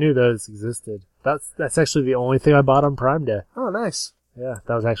I knew those existed. That's actually the only thing I bought on Prime Day. Oh, nice. Yeah,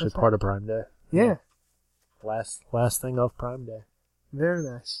 that was actually part of Prime Day. Yeah. Last thing of Prime Day. Very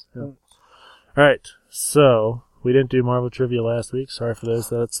nice. Yeah. All right, so we didn't do Marvel trivia last week. Sorry for those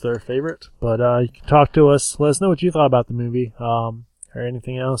that's their favorite, but you can talk to us. Let us know what you thought about the movie, or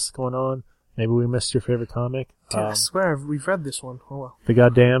anything else going on. Maybe we missed your favorite comic. Dude, I swear we've read this one. Oh well. The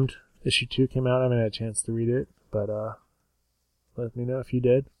Goddamned issue 2 came out. I haven't had a chance to read it, but let me know if you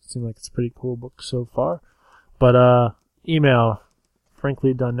did. It seemed like it's a pretty cool book so far. But email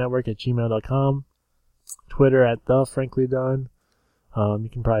franklydunnetwork@gmail.com, Twitter @thefranklydunn. You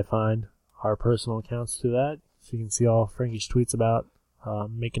can probably find our personal accounts to that, so you can see all Frankie's tweets about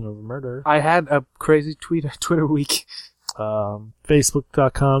making of a murder. I had a crazy Twitter week.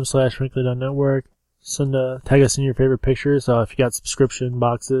 Facebook.com/franklydunnetwork. Tag us in your favorite pictures. If you got subscription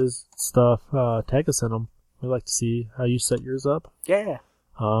boxes, stuff, tag us in them. We'd like to see how you set yours up. Yeah.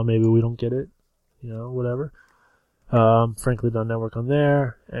 Maybe we don't get it. Whatever. Frankly Dunn Network on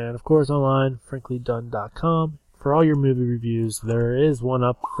there. And of course online, franklydunn.com. For all your movie reviews, there is one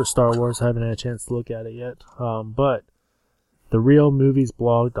up for Star Wars. I haven't had a chance to look at it yet. But the real movies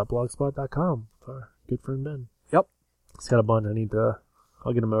blog.blogspot.com. Our good friend Ben. Yep. He's got a bunch.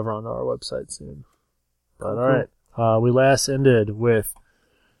 I'll get him over on our website soon. But Cool. alright. We last ended with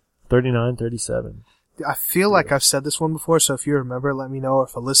 3937. I feel like I've said this one before, so if you remember, let me know. Or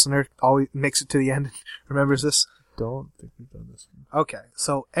if a listener always makes it to the end and remembers this. Don't think we've done this one. Okay,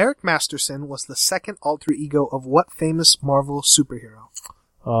 so Eric Masterson was the second alter ego of what famous Marvel superhero?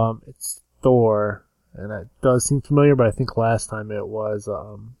 It's Thor, and it does seem familiar, but I think last time it was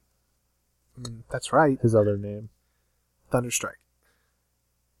That's right. his other name. Thunderstrike.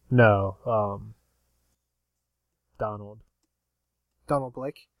 No, Donald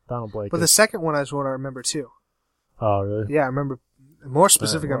Blake. Donald Blake. But the second one is what I remember too. Oh, really? Yeah, I remember. More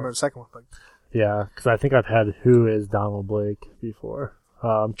specific, I well. remember the second one. But Yeah, because I think I've had Who is Donald Blake before.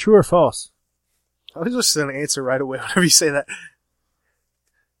 True or false? I was just going to answer right away whenever you say that.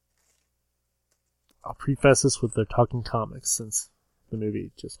 I'll preface this with they're talking comics since the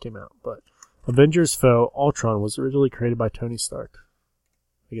movie just came out. But Avengers foe Ultron was originally created by Tony Stark.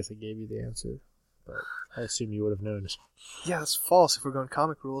 I guess I gave you the answer, but I assume you would have known. Yeah, that's false if we're going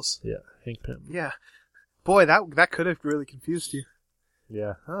comic rules. Yeah, Hank Pym. Yeah. Boy, that could have really confused you.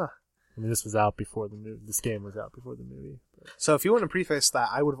 Yeah. Huh. I mean, this was out before the movie. This game was out before the movie. But. So if you want to preface that,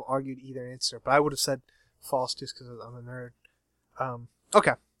 I would have argued either answer, but I would have said false just because I'm a nerd.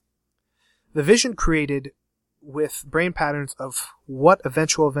 Okay. The Vision created with brain patterns of what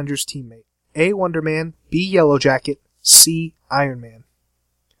eventual Avengers teammate? A. Wonder Man, B. Yellow Jacket, C. Iron Man.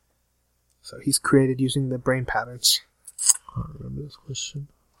 So he's created using the brain patterns. I don't remember this question.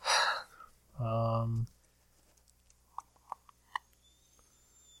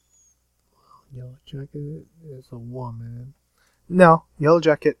 Yellow Jacket is a woman. No, Yellow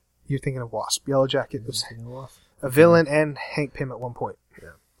Jacket, you're thinking of Wasp. Yellow Jacket was a villain and Hank Pym at one point.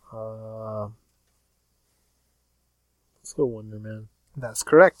 Yeah. Let's go Wonder Man. That's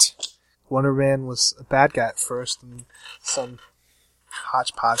correct. Wonder Man was a bad guy at first, and some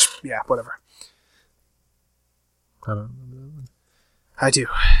hodgepodge. Yeah, whatever. I don't remember that one. I do.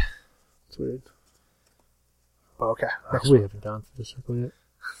 It's weird. Okay. Next We one. haven't gone through the circle yet.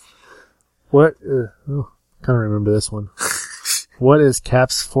 What? Kind of remember this one. What is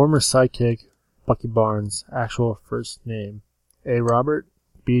Cap's former sidekick, Bucky Barnes' actual first name? A. Robert,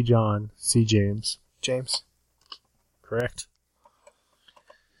 B. John, C. James. James. Correct.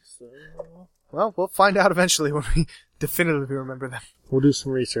 Well, we'll find out eventually when we definitively remember them. We'll do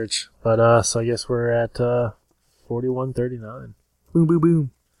some research. But, so I guess we're at 4139. Boom, boom,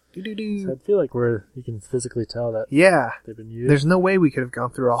 boom. So Do-do-do. I feel like you can physically tell that Yeah. they've been used. There's no way we could have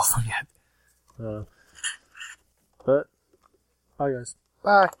gone through all of them yet. But, bye guys.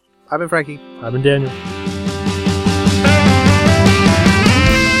 Bye. I've been Frankie. I've been Daniel.